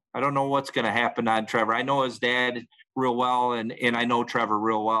know. I don't know what's going to happen on Trevor. I know his dad real well, and I know Trevor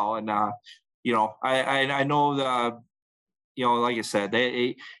real well. And, I know like I said,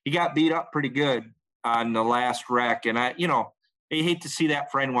 he got beat up pretty good on the last wreck. And I hate to see that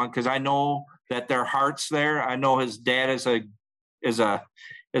for anyone, because I know that their heart's there. I know his dad is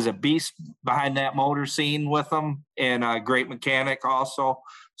a beast behind that motor scene with him, and a great mechanic also.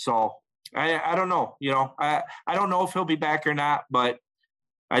 So I don't know, I don't know if he'll be back or not, but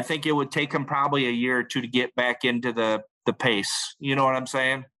I think it would take him probably a year or two to get back into the pace. You know what I'm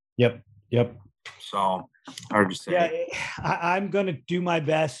saying? Yep. So hard to say. Yeah, I'm going to do my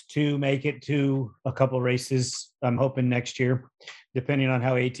best to make it to a couple races. I'm hoping next year, depending on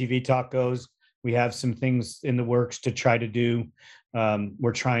how ATV Talk goes. We have some things in the works to try to do.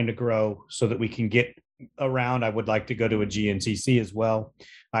 We're trying to grow so that we can get around. I would like to go to a GNCC as well.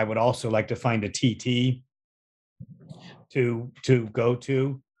 I would also like to find a TT to go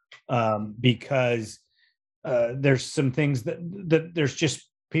to, because there's some things that there's just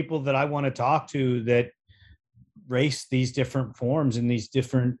people that I want to talk to that race these different forms and these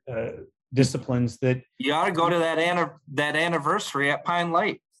different disciplines. That you ought to go to that anniversary at Pine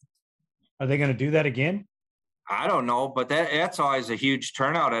Lake. Are they going to do that again? I don't know, but that's always a huge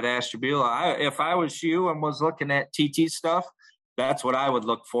turnout at Ashtabula. If I was you and was looking at TT stuff, that's what I would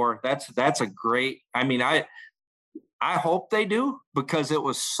look for. That's a great. I hope they do, because it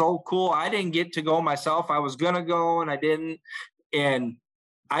was so cool. I didn't get to go myself. I was going to go and I didn't. And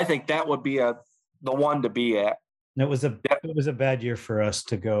I think that would be the one to be at. It was a bad year for us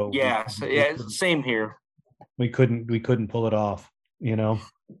to go. Yeah, same here. We couldn't pull it off, you know.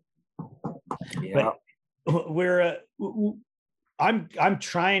 Yeah. But we're I'm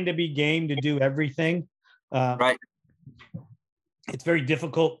trying to be game to do everything. Right. It's very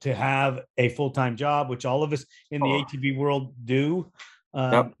difficult to have a full-time job, which all of us in the ATV world do.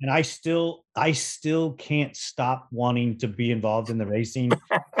 Yep. And I still can't stop wanting to be involved in the racing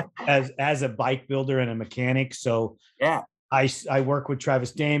as a bike builder and a mechanic. So yeah, I work with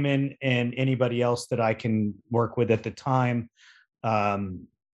Travis Damon and anybody else that I can work with at the time.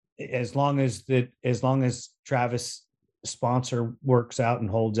 As long as Travis sponsor works out and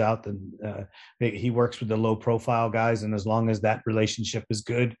holds out, then he works with the low profile guys. And as long as that relationship is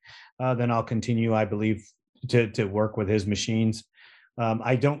good, then I'll continue, I believe, to work with his machines.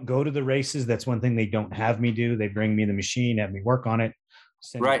 I don't go to the races. That's one thing they don't have me do. They bring me the machine, have me work on it,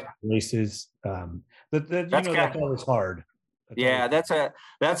 send it to races. That's always hard. That's a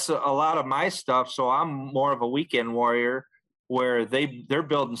lot of my stuff. So I'm more of a weekend warrior, where they're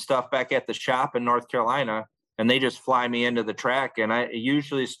building stuff back at the shop in North Carolina, and they just fly me into the track. And I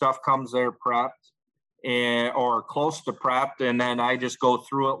usually stuff comes there prepped or close to prepped, and then I just go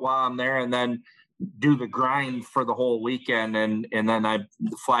through it while I'm there, and then do the grind for the whole weekend, and then I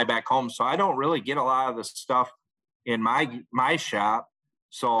fly back home. So I don't really get a lot of the stuff in my shop.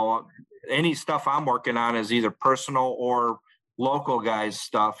 So any stuff I'm working on is either personal or local guys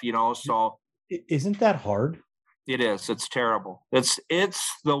stuff, you know. So isn't that hard? It is. It's terrible. It's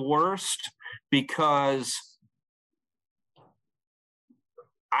the worst, because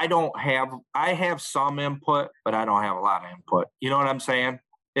I have some input, but I don't have a lot of input. You know what I'm saying?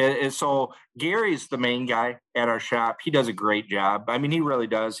 So Gary's the main guy at our shop. He does a great job. I mean, he really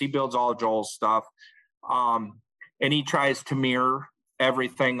does. He builds all Joel's stuff. And he tries to mirror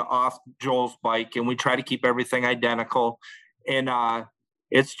everything off Joel's bike, and we try to keep everything identical. And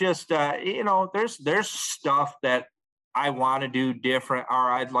it's just, there's stuff that I want to do different,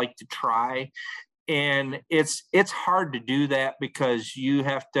 or I'd like to try. And it's hard to do that, because you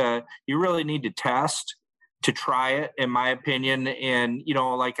really need to test to try it, in my opinion. And,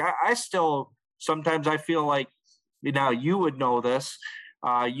 I still, sometimes I feel like, now you would know this,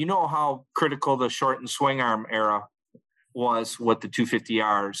 you know how critical the short and swing arm era was with the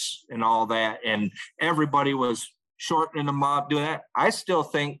 250Rs and all that. And everybody was shortening them up, doing that. I still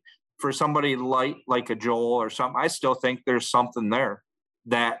think for somebody light, like a Joel or something, I still think there's something there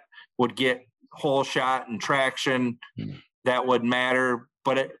that would get whole shot and traction that would matter,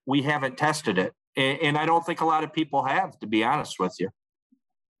 but we haven't tested it. And I don't think a lot of people have, to be honest with you.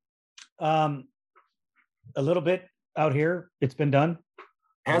 A little bit out here, it's been done.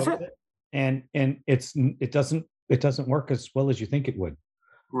 Has it? And it doesn't work as well as you think it would.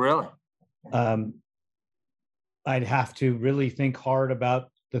 Really? I'd have to really think hard about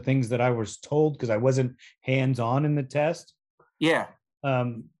the things that I was told, because I wasn't hands-on in the test. Yeah.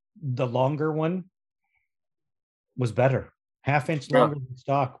 The longer one was better. Half-inch longer than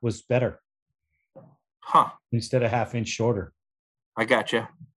stock was better. Huh. Instead of half-inch shorter. I gotcha.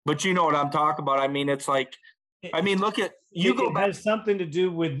 But you know what I'm talking about. I mean, it's like, look at you. It has something to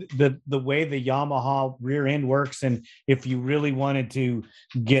do with the way the Yamaha rear end works. And if you really wanted to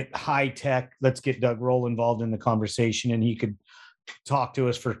get high tech, let's get Doug Roll involved in the conversation, and he could talk to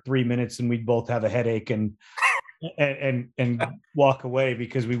us for 3 minutes, and we'd both have a headache and walk away,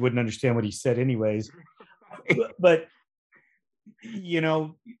 because we wouldn't understand what he said anyways. But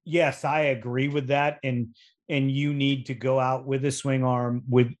yes, I agree with that. And you need to go out with a swing arm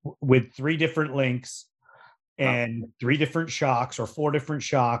with 3 different links and 3 different shocks, or 4 different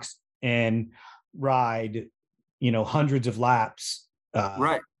shocks, and ride, hundreds of laps,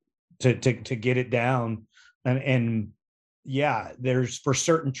 right, to get it down. And yeah, there's, for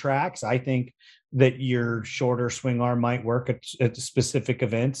certain tracks, I think that your shorter swing arm might work at specific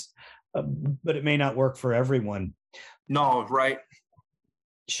events, but it may not work for everyone. No, right.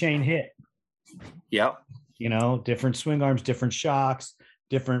 Shane Hitt. Yep. Different swing arms, different shocks,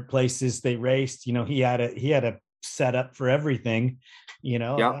 different places they raced. He had a setup for everything.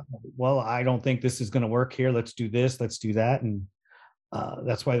 Yep. Well, I don't think this is going to work here. Let's do this. Let's do that. And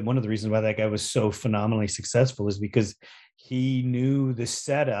that's why one of the reasons why that guy was so phenomenally successful is because he knew the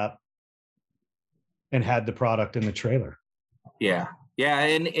setup and had the product in the trailer. Yeah. Yeah.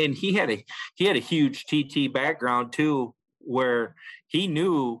 And he had a huge TT background too, where he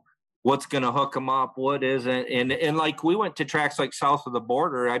knew what's going to hook him up, what isn't. And like, we went to tracks like south of the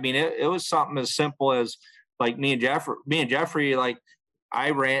border. I mean, it was something as simple as, like, me and Jeffrey, like, I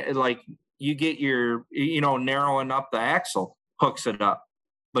ran, like, you get your, narrowing up the axle, hooks it up,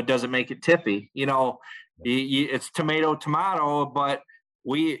 but doesn't make it tippy, It's tomato, but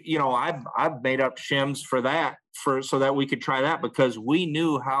I've made up shims for that so that we could try that, because we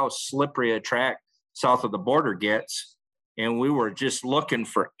knew how slippery a track south of the border gets, and we were just looking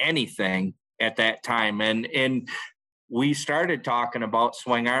for anything at that time. And we started talking about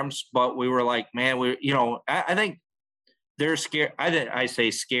swing arms, but we were like, man, I think they're scared. I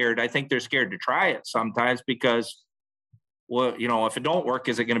say scared. I think they're scared to try it sometimes because, well, if it don't work,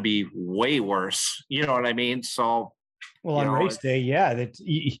 is it going to be way worse? You know what I mean? So, well, on race day, yeah, that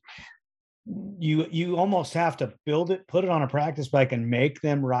you almost have to build it, put it on a practice bike, and make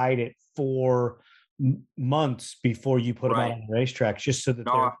them ride it for months before you put them out on the racetrack, just so that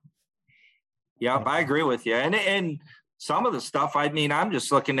they're. Yep, I agree with you. And some of the stuff, I mean, I'm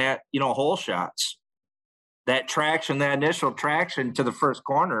just looking at hole shots, that traction, that initial traction to the first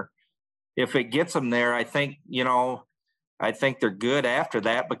corner. If it gets them there, I think they're good after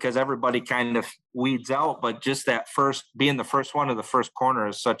that, because everybody kind of weeds out. But just that being the first one to the first corner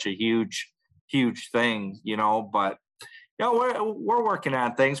is such a huge, huge thing, But we're working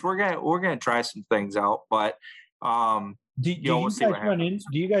on things. We're gonna try some things out. But do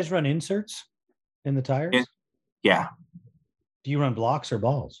you guys run inserts in the tires? Yeah. Do you run blocks or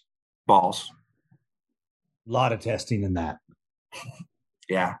balls? Balls. A lot of testing in that.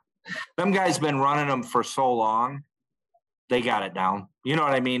 Yeah, them guys been running them for so long. They got it down. You know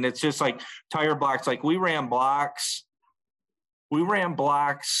what I mean? It's just like tire blocks. Like we ran blocks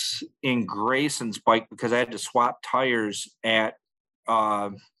in Grayson's bike because I had to swap tires at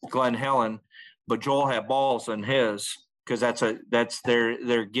Glen Helen, but Joel had balls in his because that's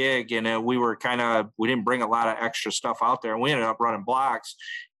their gig. And we didn't bring a lot of extra stuff out there, and we ended up running blocks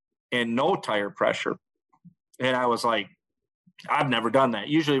and no tire pressure. And I was like, I've never done that.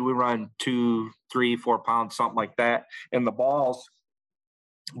 Usually we run 2, 3, 4 pounds, something like that in the balls.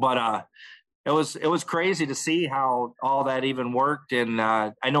 But it was crazy to see how all that even worked. And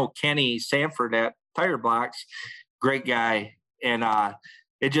I know Kenny Sanford at Tire Blocks, great guy. And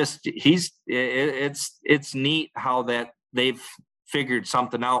it's neat how that they've figured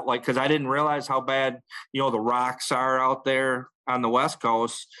something out. Like, cause I didn't realize how bad, the rocks are out there on the West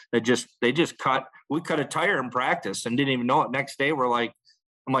Coast. We cut a tire in practice and didn't even know it. Next day I'm like,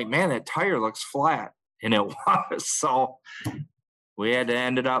 man, that tire looks flat. And it was. So we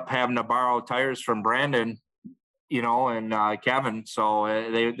ended up having to borrow tires from Brandon, and Kevin. So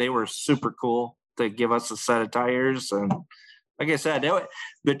they were super cool to give us a set of tires. And like I said,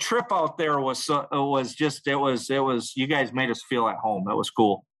 the trip out there was you guys made us feel at home. It was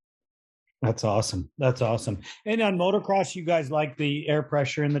cool. That's awesome. And on motocross, you guys like the air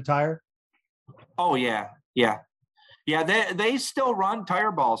pressure in the tire? Oh yeah. They still run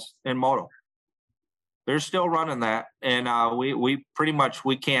tire balls in moto. They're still running that, and we pretty much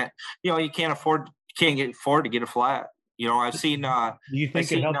can't. You can't afford to get a flat. I've seen. Do you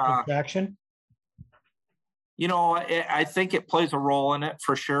think it helps with traction? I think it plays a role in it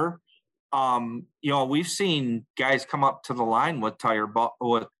for sure. We've seen guys come up to the line with tire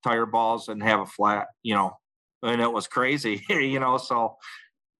balls and have a flat. And it was crazy. So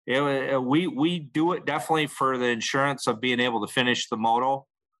we do it definitely for the insurance of being able to finish the moto,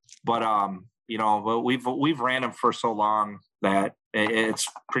 but but we've ran them for so long that it's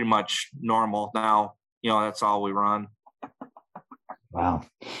pretty much normal now. That's all we run. Wow.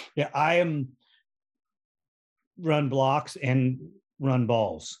 Yeah, I run blocks and run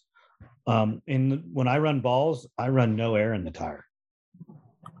balls. And when I run balls, I run no air in the tire.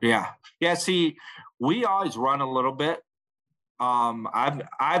 Yeah. See, we always run a little bit.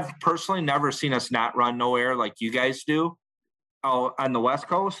 I've personally never seen us not run no air like you guys do on the West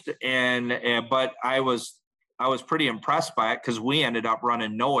Coast. But I was pretty impressed by it because we ended up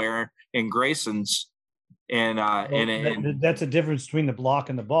running no air in Grayson's. That's a difference between the block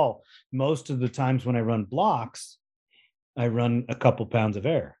and the ball. Most of the times when I run blocks, I run a couple pounds of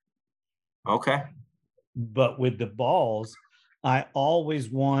air. Okay. But with the balls, I always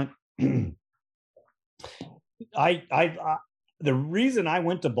want the reason I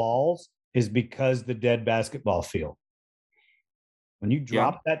went to balls is because the dead basketball feel. When you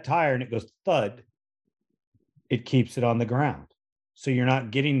drop that tire and it goes thud, it keeps it on the ground. So you're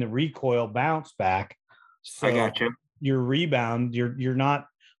not getting the recoil bounce back. So I got you. Your rebound, you're not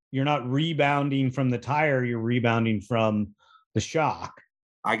rebounding from the tire, you're rebounding from the shock.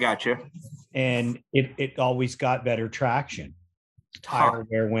 I got you. And it always got better traction. Tire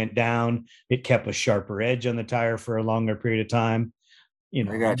wear went down. It kept a sharper edge on the tire for a longer period of time. I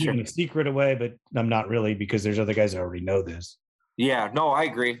got you. I'm giving a secret away, but I'm not really, because there's other guys that already know this. Yeah, no, I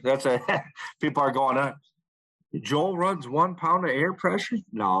agree. People are going on. Joel runs 1 pound of air pressure.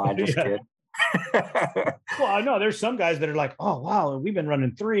 No, I just kid. Well, I know there's some guys that are like, oh wow, we've been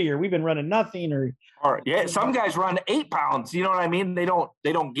running 3 or we've been running nothing or yeah, some guys run 8 pounds. You know what I mean? They don't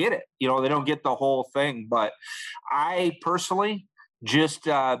get it. You know, they don't get the whole thing. But I personally just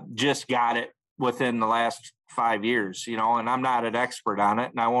got it within the last 5 years. You know, and I'm not an expert on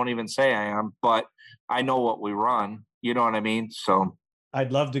it, and I won't even say I am, but I know what we run. You know what I mean? So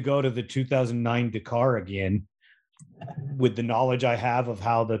I'd love to go to the 2009 Dakar again with the knowledge I have of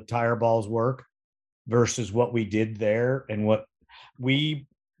how the tire balls work versus what we did there and what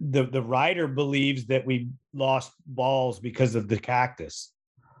the rider believes that we lost balls because of the cactus.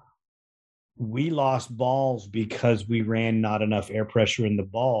 We lost balls because we ran not enough air pressure in the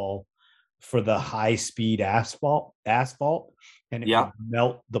ball for the high speed asphalt and it would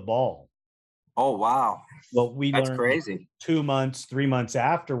melt the ball. Oh wow. Well, That's learned crazy. 2 months, 3 months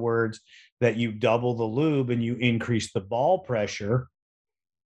afterwards that you double the lube and you increase the ball pressure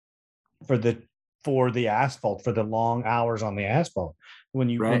for the asphalt, for the long hours on the asphalt. When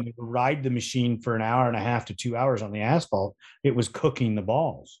you ride the machine for an hour and a half to 2 hours on the asphalt, it was cooking the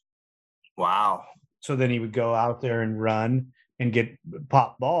balls. Wow. So then he would go out there and run and get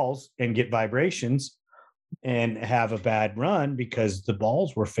pop balls and get vibrations and have a bad run because the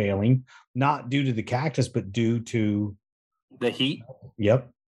balls were failing, not due to the cactus, but due to the heat. Yep.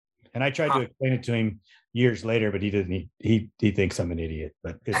 And I tried to explain it to him years later, but he didn't. He thinks I'm an idiot,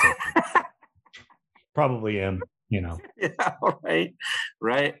 but it's okay. Probably am, you know. Yeah,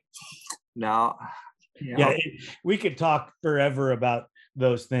 right. No. Yeah, we could talk forever about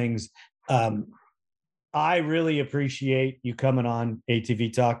those things. I really appreciate you coming on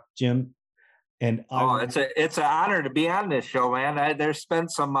ATV Talk, Jim. And it's an honor to be on this show, man. There's been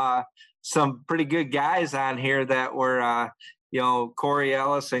some pretty good guys on here that were Corey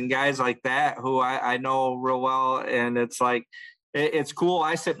Ellis and guys like that who I know real well, and it's like it's cool.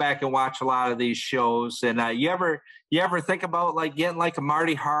 I sit back and watch a lot of these shows, and you ever think about like getting like a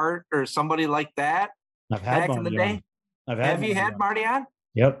Marty Hart or somebody like that? I've had back in the day. Have you had Marty on?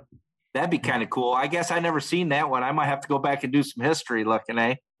 Yep. That'd be kind of cool. I guess I never seen that one. I might have to go back and do some history looking,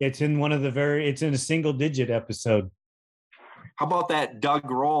 eh? It's in it's in a single digit episode. How about that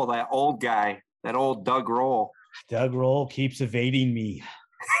Doug Roll, that old guy, that old Doug Roll? Doug Roll keeps evading me.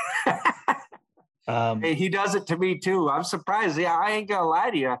 Hey, he does it to me too. I'm surprised. Yeah, I ain't gonna lie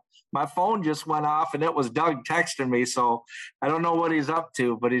to you. My phone just went off and it was Doug texting me. So I don't know what he's up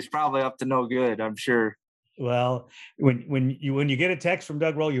to, but he's probably up to no good, I'm sure. Well, when you get a text from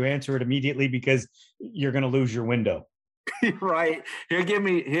Doug Roll, you answer it immediately because you're going to lose your window. Right. He'll give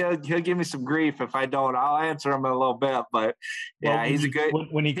me some grief if I don't. I'll answer him in a little bit, but yeah, he's a good.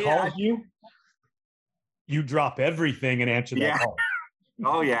 When he calls you drop everything and answer that call.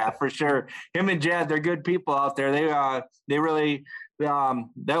 Oh yeah, for sure. Him and Jed, they're good people out there. They really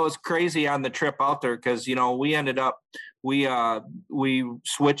that was crazy on the trip out there because we ended up we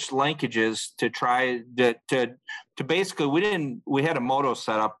switched linkages to try to basically we had a moto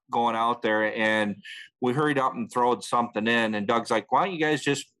setup going out there and we hurried up and throwed something in and Doug's like, why don't you guys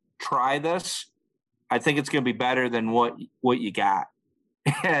just try this? I think it's going to be better than what you got.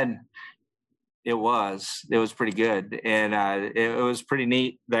 And it was pretty good. And it was pretty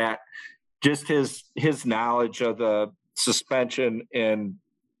neat that just his knowledge of the suspension and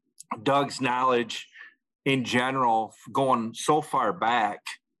Doug's knowledge in general going so far back.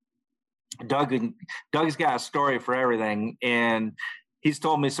 Doug's got a story for everything, and he's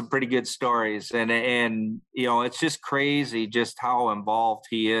told me some pretty good stories, and it's just crazy just how involved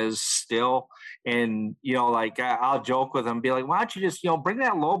he is still. And like I'll joke with him, be like, why don't you just bring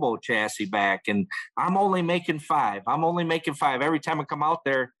that Lobo chassis back? And I'm only making 5 every time I come out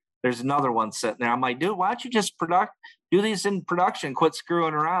there. There's another one sitting there. I'm like, dude, why don't you just do these in production, quit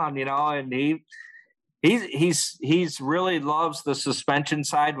screwing around, and he's really loves the suspension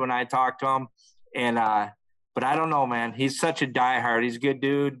side when I talk to him. And but I don't know, man, he's such a diehard. He's a good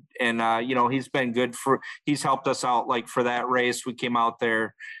dude. And he's been good he's helped us out like for that race. We came out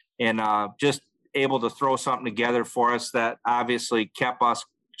there and just able to throw something together for us that obviously kept us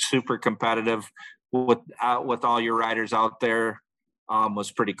super competitive with all your riders out there.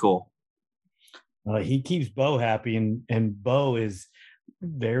 Was pretty cool. He keeps Bo happy, and Bo is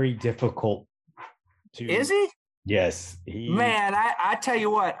very difficult to. Is he? Yes. Man, I tell you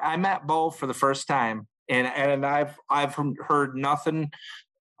what, I met Bo for the first time, and I've heard nothing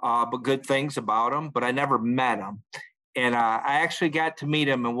but good things about him, but I never met him, and I actually got to meet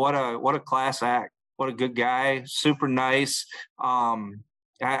him, and what a class act, what a good guy, super nice,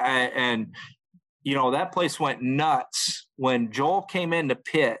 that place went nuts when Joel came in the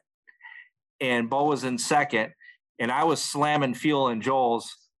pit and Bo was in second and I was slamming fuel in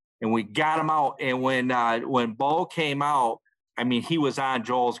Joel's and we got him out. And when Bo came out, I mean, he was on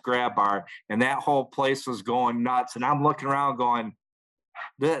Joel's grab bar, and that whole place was going nuts. And I'm looking around going,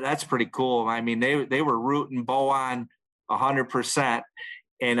 that's pretty cool. I mean, they were rooting Bo on 100%.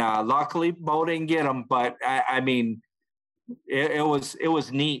 And luckily, Bo didn't get him. But, I mean, it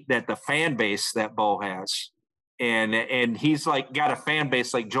was neat that the fan base that Bo has. And he's like got a fan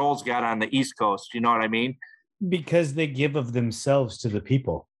base like Joel's got on the East Coast. You know what I mean? Because they give of themselves to the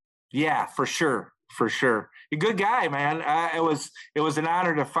people. Yeah, for sure. For sure. A good guy, man. It was an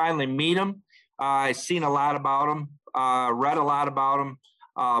honor to finally meet him. I seen a lot about him, read a lot about him.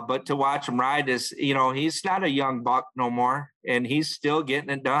 But to watch him ride is, you know, he's not a young buck no more, and he's still getting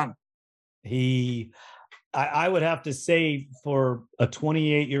it done. I would have to say, for a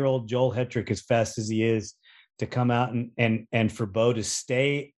 28-year-old Joel Hetrick, as fast as he is, to come out and for Bo to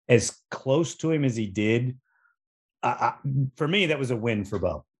stay as close to him as he did, for me, that was a win for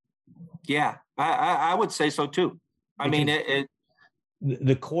Bo. Yeah, I would say so too. I mean,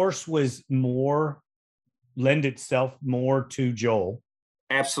 the course was lend itself more to Joel.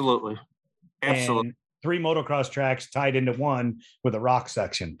 Absolutely. And 3 motocross tracks tied into one with a rock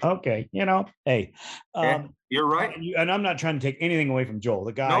section. Okay, you know, hey, you're right. And I'm not trying to take anything away from Joel.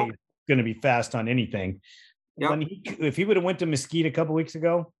 The guy is going to be fast on anything. Yep. If he would have went to Mesquite a couple weeks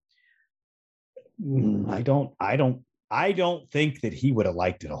ago, I don't think that he would have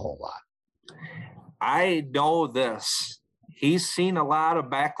liked it a whole lot. I know this. He's seen a lot of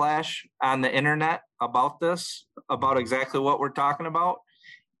backlash on the internet about this, about exactly what we're talking about,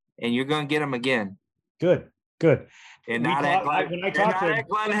 and you're going to get him again. Good. And not at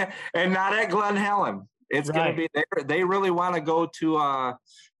Glen Helen. It's right. Going to be. They really want to go to.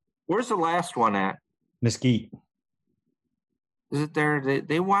 Where's the last one at? Mesquite. Is it there?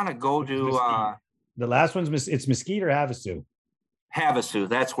 They want to go to. The last one's it's Mesquite or Havasu. Havasu.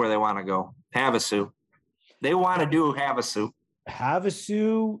 That's where they want to go. Havasu. They want to do Havasu.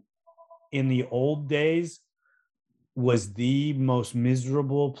 Havasu in the old days was the most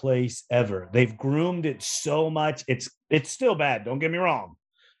miserable place ever. They've groomed it so much. It's still bad. Don't get me wrong.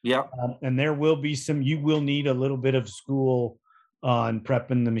 Yep. And there will be you will need a little bit of school on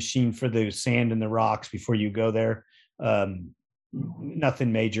prepping the machine for the sand and the rocks before you go there.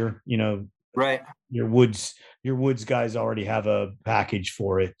 Nothing major, you know. Right. Your woods guys already have a package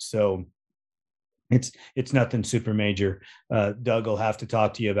for it. So it's nothing super major. Doug will have to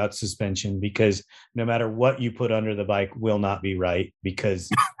talk to you about suspension, because no matter what you put under the bike will not be right, because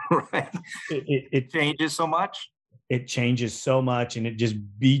right. It changes so much. It changes so much, and it just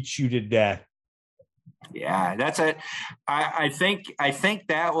beats you to death. Yeah, that's it. I think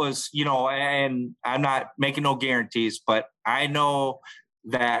that was, you know, and I'm not making no guarantees, but I know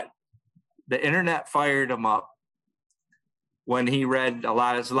that the internet fired him up when he read a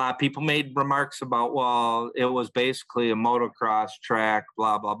lot of people made remarks about, well, it was basically a motocross track,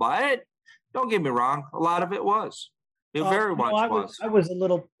 blah, blah, blah. Don't get me wrong. A lot of it was. It very much was. I was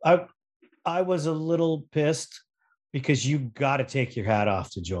a little pissed, because you got to take your hat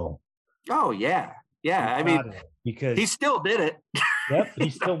off to Joel. Oh, yeah. Yeah. I mean, because he still did it. Yep. He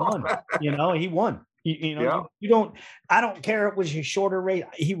still won. You know, he won. You don't, I don't care if it was a shorter race.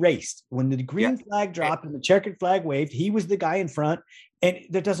 He raced. When the green flag dropped and the checkered flag waved, he was the guy in front, and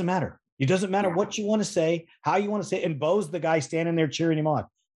that doesn't matter. It doesn't matter what you want to say, how you want to say it. And Bo's the guy standing there cheering him on.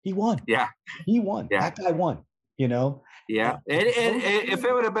 He won. Yeah. He won. Yeah. That guy won, you know? Yeah. And if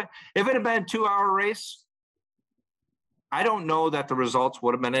it had been a 2-hour race, I don't know that the results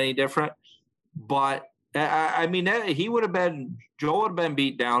would have been any different, but I mean, Joel would have been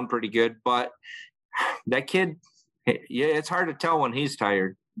beat down pretty good, but that kid, it's hard to tell when he's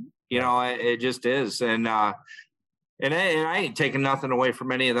tired. You know, it just is. And I ain't taking nothing away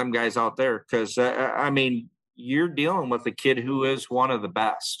from any of them guys out there, because, I mean, you're dealing with a kid who is one of the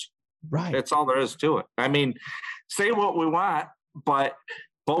best. Right. That's all there is to it. I mean, say what we want, but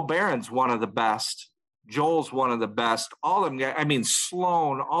Bo Barron's one of the best. Joel's one of the best. All them guys, I mean,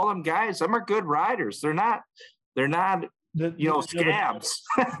 Sloan, all them guys, them are good riders. They're not scabs.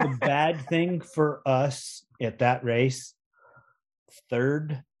 The bad thing for us at that race,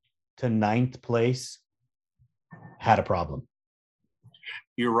 3rd to 9th place, had a problem.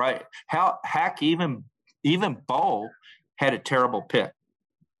 You're right. Heck, even Bo had a terrible pit.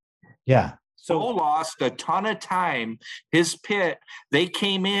 Yeah. So Bo lost a ton of time. His pit, they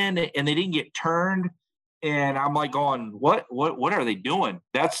came in and they didn't get turned. And I'm like going, what are they doing?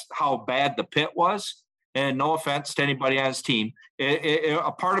 That's how bad the pit was. And no offense to anybody on his team.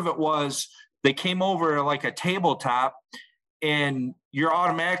 A part of it was they came over like a tabletop, and you're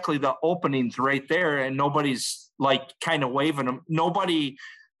automatically, the opening's right there, and nobody's like kind of waving them. Nobody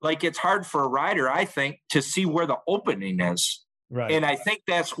like it's hard for a rider, I think, to see where the opening is. Right. And I think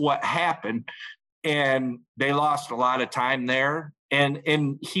that's what happened. And they lost a lot of time there.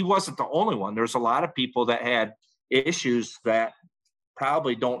 And he wasn't the only one. There's a lot of people that had issues that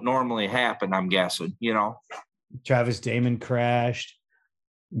probably don't normally happen, I'm guessing, you know. Travis Damon crashed,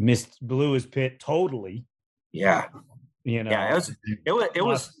 blew his pit totally. Yeah. You know, yeah, it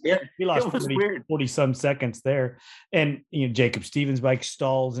was weird. 40 some seconds there. And, you know, Jacob Stevens' bike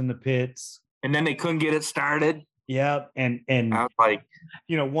stalls in the pits. And then they couldn't get it started. Yeah. And I was like,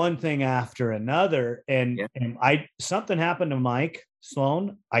 you know, one thing after another. And something happened to Mike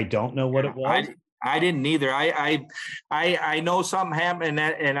Sloan. I don't know what it was. I didn't either. I know something happened,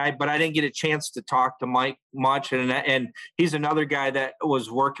 but I didn't get a chance to talk to Mike much. And he's another guy that was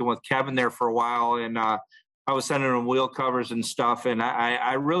working with Kevin there for a while. And I was sending him wheel covers and stuff. And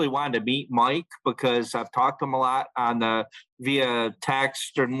I really wanted to meet Mike because I've talked to him a lot via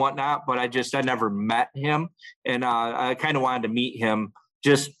text and whatnot, but I never met him. And I kind of wanted to meet him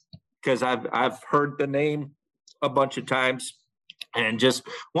just because I've heard the name a bunch of times. And just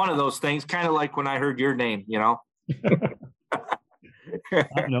one of those things, kind of like when I heard your name, you know.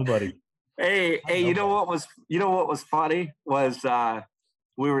 Nobody. Hey, you know what was funny was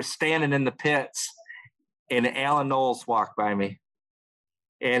we were standing in the pits, and Alan Knowles walked by me,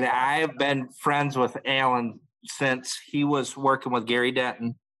 and I've been friends with Alan since he was working with Gary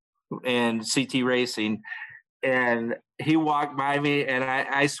Denton and CT Racing. And he walked by me, and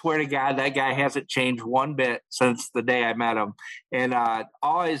I swear to God, that guy hasn't changed one bit since the day I met him. And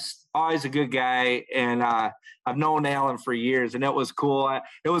always a good guy. And I've known Alan for years, and it was cool.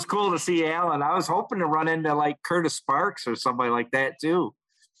 It was cool to see Alan. I was hoping to run into like Curtis Sparks or somebody like that too,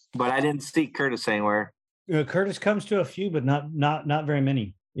 but I didn't see Curtis anywhere. Curtis comes to a few, but not very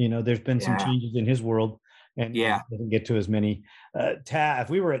many. You know, there's been some changes in his world, and doesn't get to as many. If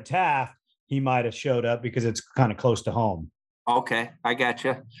we were at Taft, he might have showed up because it's kind of close to home. Okay, I got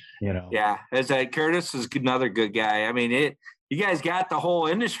you. You know, Curtis is another good guy. I mean, you guys got the whole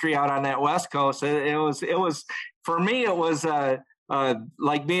industry out on that West Coast. It was for me. It was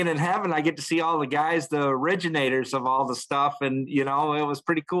like being in heaven. I get to see all the guys, the originators of all the stuff, and you know, it was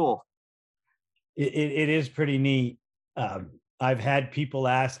pretty cool. It is pretty neat. I've had people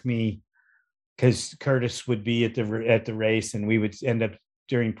ask me because Curtis would be at the race, and we would end up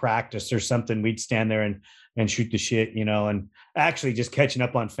during practice or something, we'd stand there and shoot the shit, you know, and actually just catching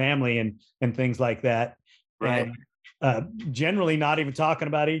up on family and things like that. Right. And generally not even talking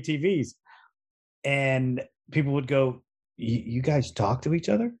about ATVs. And people would go, you guys talk to each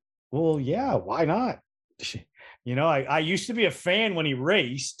other? Well, yeah, why not? You know, I used to be a fan when he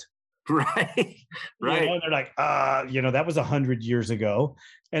raced. Right. Right. You know, they're like, you know, that was 100 years ago.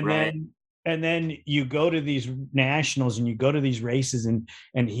 And then you go to these nationals and you go to these races and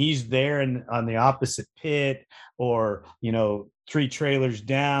he's there on the opposite pit, or, you know, 3 trailers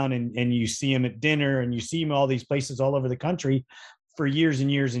down, and you see him at dinner, and you see him all these places all over the country for years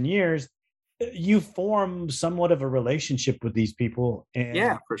and years and years. You form somewhat of a relationship with these people. And,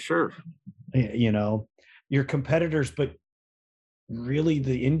 yeah, for sure. You know, you're competitors, but really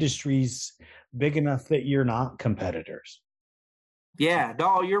the industry's big enough that you're not competitors. Yeah,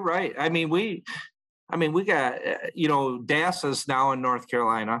 no, you're right. I mean, we got, you know, DASA's now in North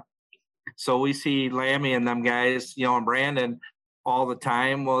Carolina. So we see Lammy and them guys, you know, and Brandon all the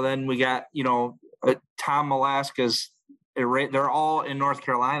time. Well, then we got, you know, Tom Alaska's, they're all in North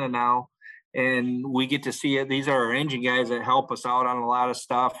Carolina now. And we get to see it. These are our engine guys that help us out on a lot of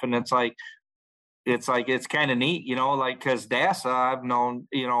stuff. And it's kind of neat, you know, like, because DASA I've known,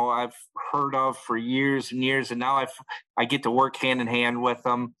 you know, I've heard of for years and years, and now I get to work hand in hand with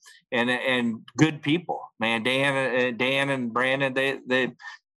them, and good people, man. Dan and Brandon, they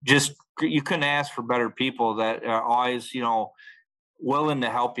just, you couldn't ask for better people that are always, you know, willing to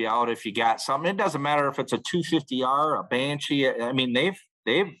help you out if you got something. It doesn't matter if it's a 250R, a Banshee. I mean,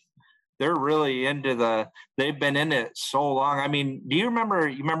 they're really into they've been in it so long. I mean, do you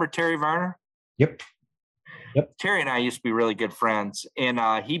remember Terry Varner? Yep. Terry and I used to be really good friends, and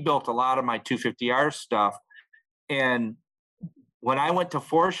he built a lot of my 250R stuff. And when I went to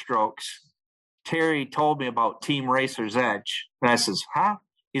 4-strokes, Terry told me about Team Racer's Edge. And I says, huh?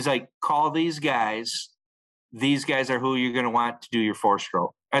 He's like, call these guys. These guys are who you're going to want to do your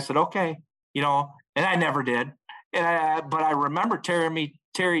 4-stroke. I said, okay. You know, and I never did. But I remember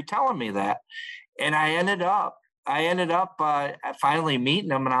Terry telling me that. And I ended up finally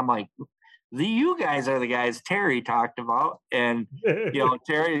meeting him, and I'm like, you guys are the guys Terry talked about. And, you know,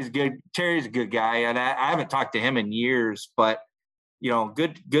 Terry's good. Terry's a good guy. And I haven't talked to him in years, but, you know,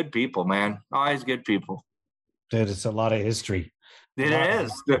 good people, man. Always good people. Dude, it's a lot of history. It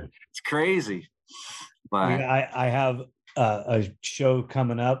is. It's crazy. But I have a show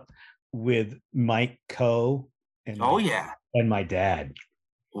coming up with Mike Coe and my dad.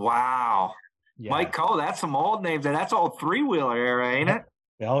 Wow. Yeah. Mike Coe, that's some old names. And that's all three-wheeler era, ain't it?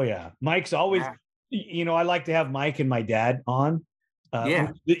 Oh, yeah. Mike's always, I like to have Mike and my dad on.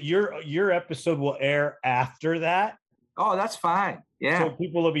 Your episode will air after that. Oh, that's fine. Yeah. So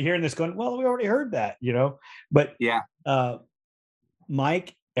people will be hearing this going, well, we already heard that, But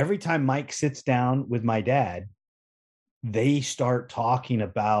Mike, every time Mike sits down with my dad, they start talking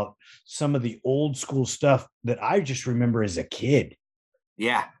about some of the old school stuff that I just remember as a kid.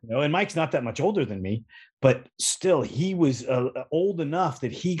 Yeah. And Mike's not that much older than me, but still he was old enough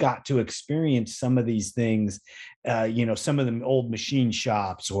that he got to experience some of these things, some of the old machine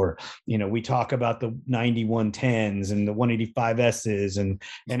shops, or, we talk about the 9110s and the 185Ss and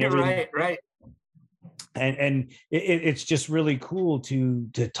everything. Right. And it's just really cool to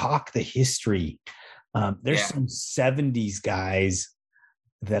talk the history. There's some 70s guys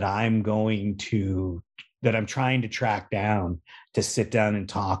that I'm trying to track down to sit down and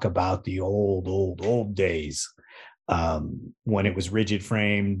talk about the old days, when it was rigid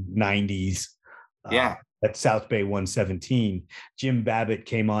frame 90s. At South Bay 117, Jim Babbitt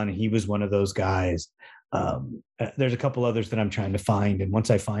came on, and he was one of those guys. There's a couple others that I'm trying to find, and once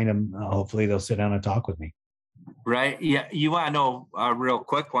I find them, hopefully they'll sit down and talk with me. Right. Yeah. You want to know a real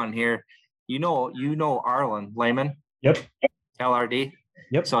quick one here? You know Arlen Lehman. Yep. LRD.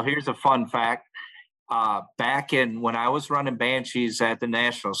 Yep. So here's a fun fact. Back in when I was running Banshees at the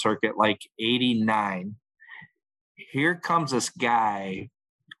national circuit, like 89, here comes this guy,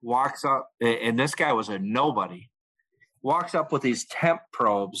 walks up, and this guy was a nobody, walks up with these temp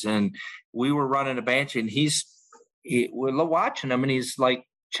probes, and we were running a Banshee, and we're watching him, and he's like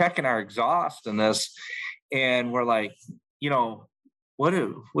checking our exhaust and this, and we're like, what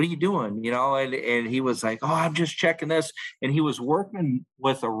are you doing? And he was like, oh, I'm just checking this. And he was working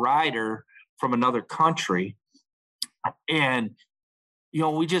with a rider from another country. And,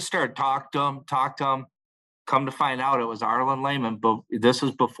 we just started talk to him. Come to find out it was Arlen Lehman, but this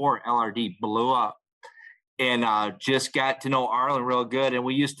was before LRD blew up. And just got to know Arlen real good. And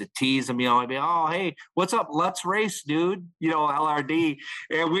we used to tease him, I'd be, oh, hey, what's up? Let's race, dude. LRD.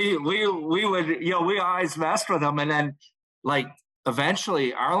 And we would, we always messed with him. And then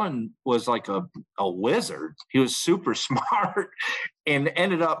eventually Arlen was like a wizard. He was super smart and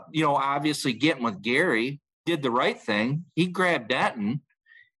ended up, obviously getting with Gary, did the right thing. He grabbed Denton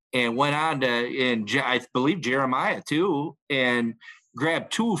and went on to, and I believe Jeremiah too, and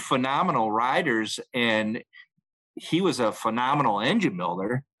grabbed two phenomenal riders. And he was a phenomenal engine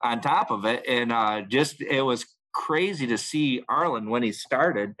builder on top of it. And it was crazy to see Arlen when he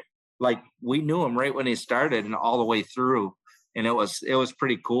started. Like we knew him right when he started and all the way through. And it was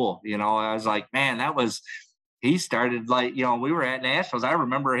pretty cool. I was like, man, he started we were at nationals. I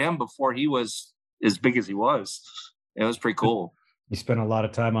remember him before he was as big as he was. It was pretty cool. He spent a lot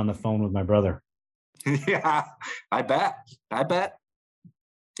of time on the phone with my brother. Yeah, I bet.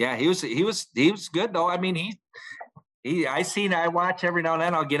 Yeah, he was good though. I mean, I watch every now and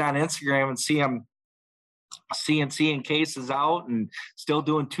then. I'll get on Instagram and see him CNCing cases out and still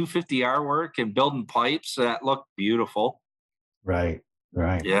doing 250R work and building pipes that look beautiful. Right.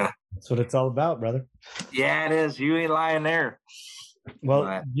 Yeah. That's what it's all about, brother. Yeah, it is. You ain't lying there.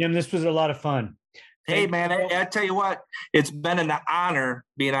 Well, Jim, this was a lot of fun. Hey, man, I tell you what, it's been an honor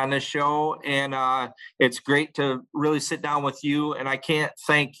being on this show, and it's great to really sit down with you, and I can't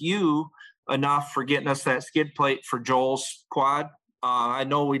thank you enough for getting us that skid plate for Joel's quad. I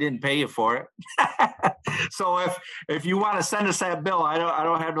know we didn't pay you for it. So if you want to send us that bill, I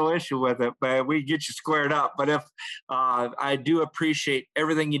don't have no issue with it, but we get you squared up. But if I do appreciate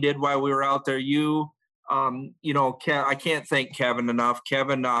everything you did while we were out there. I can't thank Kevin enough.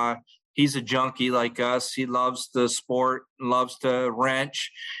 Kevin, he's a junkie like us. He loves the sport, loves to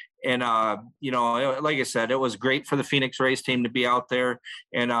wrench. And, like I said, it was great for the Phoenix race team to be out there.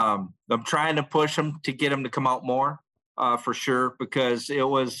 And I'm trying to push them to get them to come out more. For sure, because it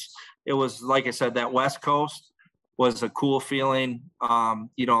was like I said, that West Coast was a cool feeling.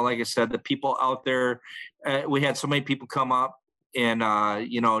 Like I said, the people out there, we had so many people come up and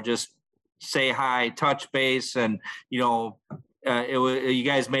just say hi, touch base, and you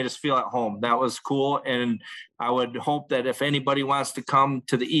guys made us feel at home. That was cool, and I would hope that if anybody wants to come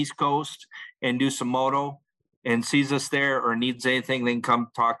to the East Coast and do some moto and sees us there or needs anything, they can come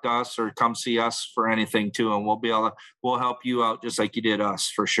talk to us or come see us for anything too. And we'll help you out just like you did us,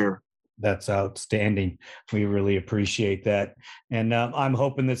 for sure. That's outstanding. We really appreciate that. And I'm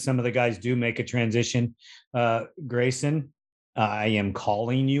hoping that some of the guys do make a transition. Grayson, I am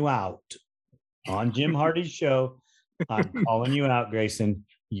calling you out on Jim Hardy's show. I'm calling you out, Grayson.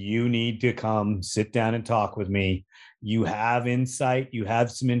 You need to come sit down and talk with me. You have insight. You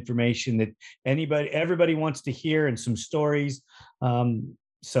have some information that everybody wants to hear, and some stories.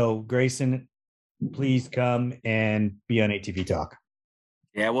 So Grayson, please come and be on ATV Talk.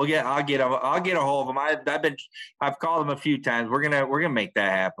 Yeah, I'll get a hold of him. I've called him a few times. We're gonna make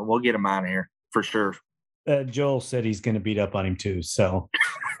that happen. We'll get him out of here for sure. Joel said he's gonna beat up on him too. So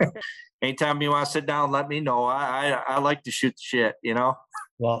anytime you want to sit down, let me know. I like to shoot the shit, you know.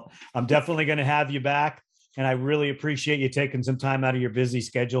 Well, I'm definitely going to have you back, and I really appreciate you taking some time out of your busy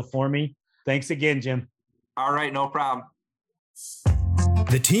schedule for me. Thanks again, Jim. All right, no problem.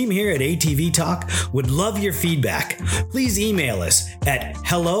 The team here at ATV Talk would love your feedback. Please email us at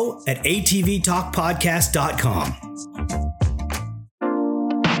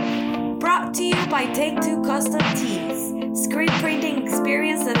hello@atvtalkpodcast.com. Brought to you by Take Two Custom Tees, screen printing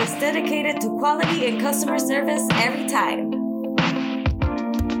experience that is dedicated to quality and customer service every time.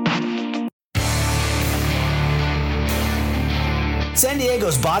 San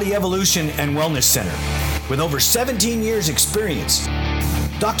Diego's Body Evolution and Wellness Center. With over 17 years experience,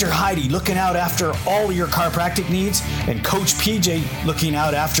 Dr. Heidi looking out after all your chiropractic needs, and Coach PJ looking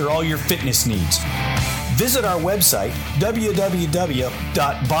out after all your fitness needs. Visit our website,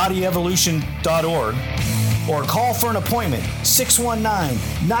 www.bodyevolution.org, or call for an appointment,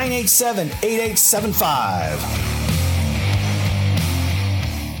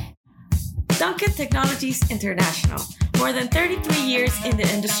 619-987-8875. Duncan Technologies International. More than 33 years in the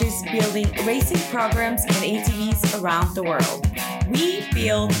industry building racing programs and ATVs around the world. We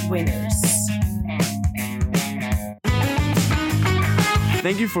build winners.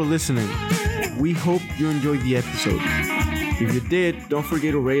 Thank you for listening. We hope you enjoyed the episode. If you did, don't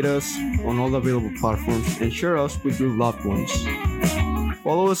forget to rate us on all the available platforms and share us with your loved ones.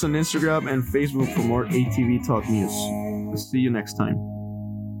 Follow us on Instagram and Facebook for more ATV Talk news. See you next time.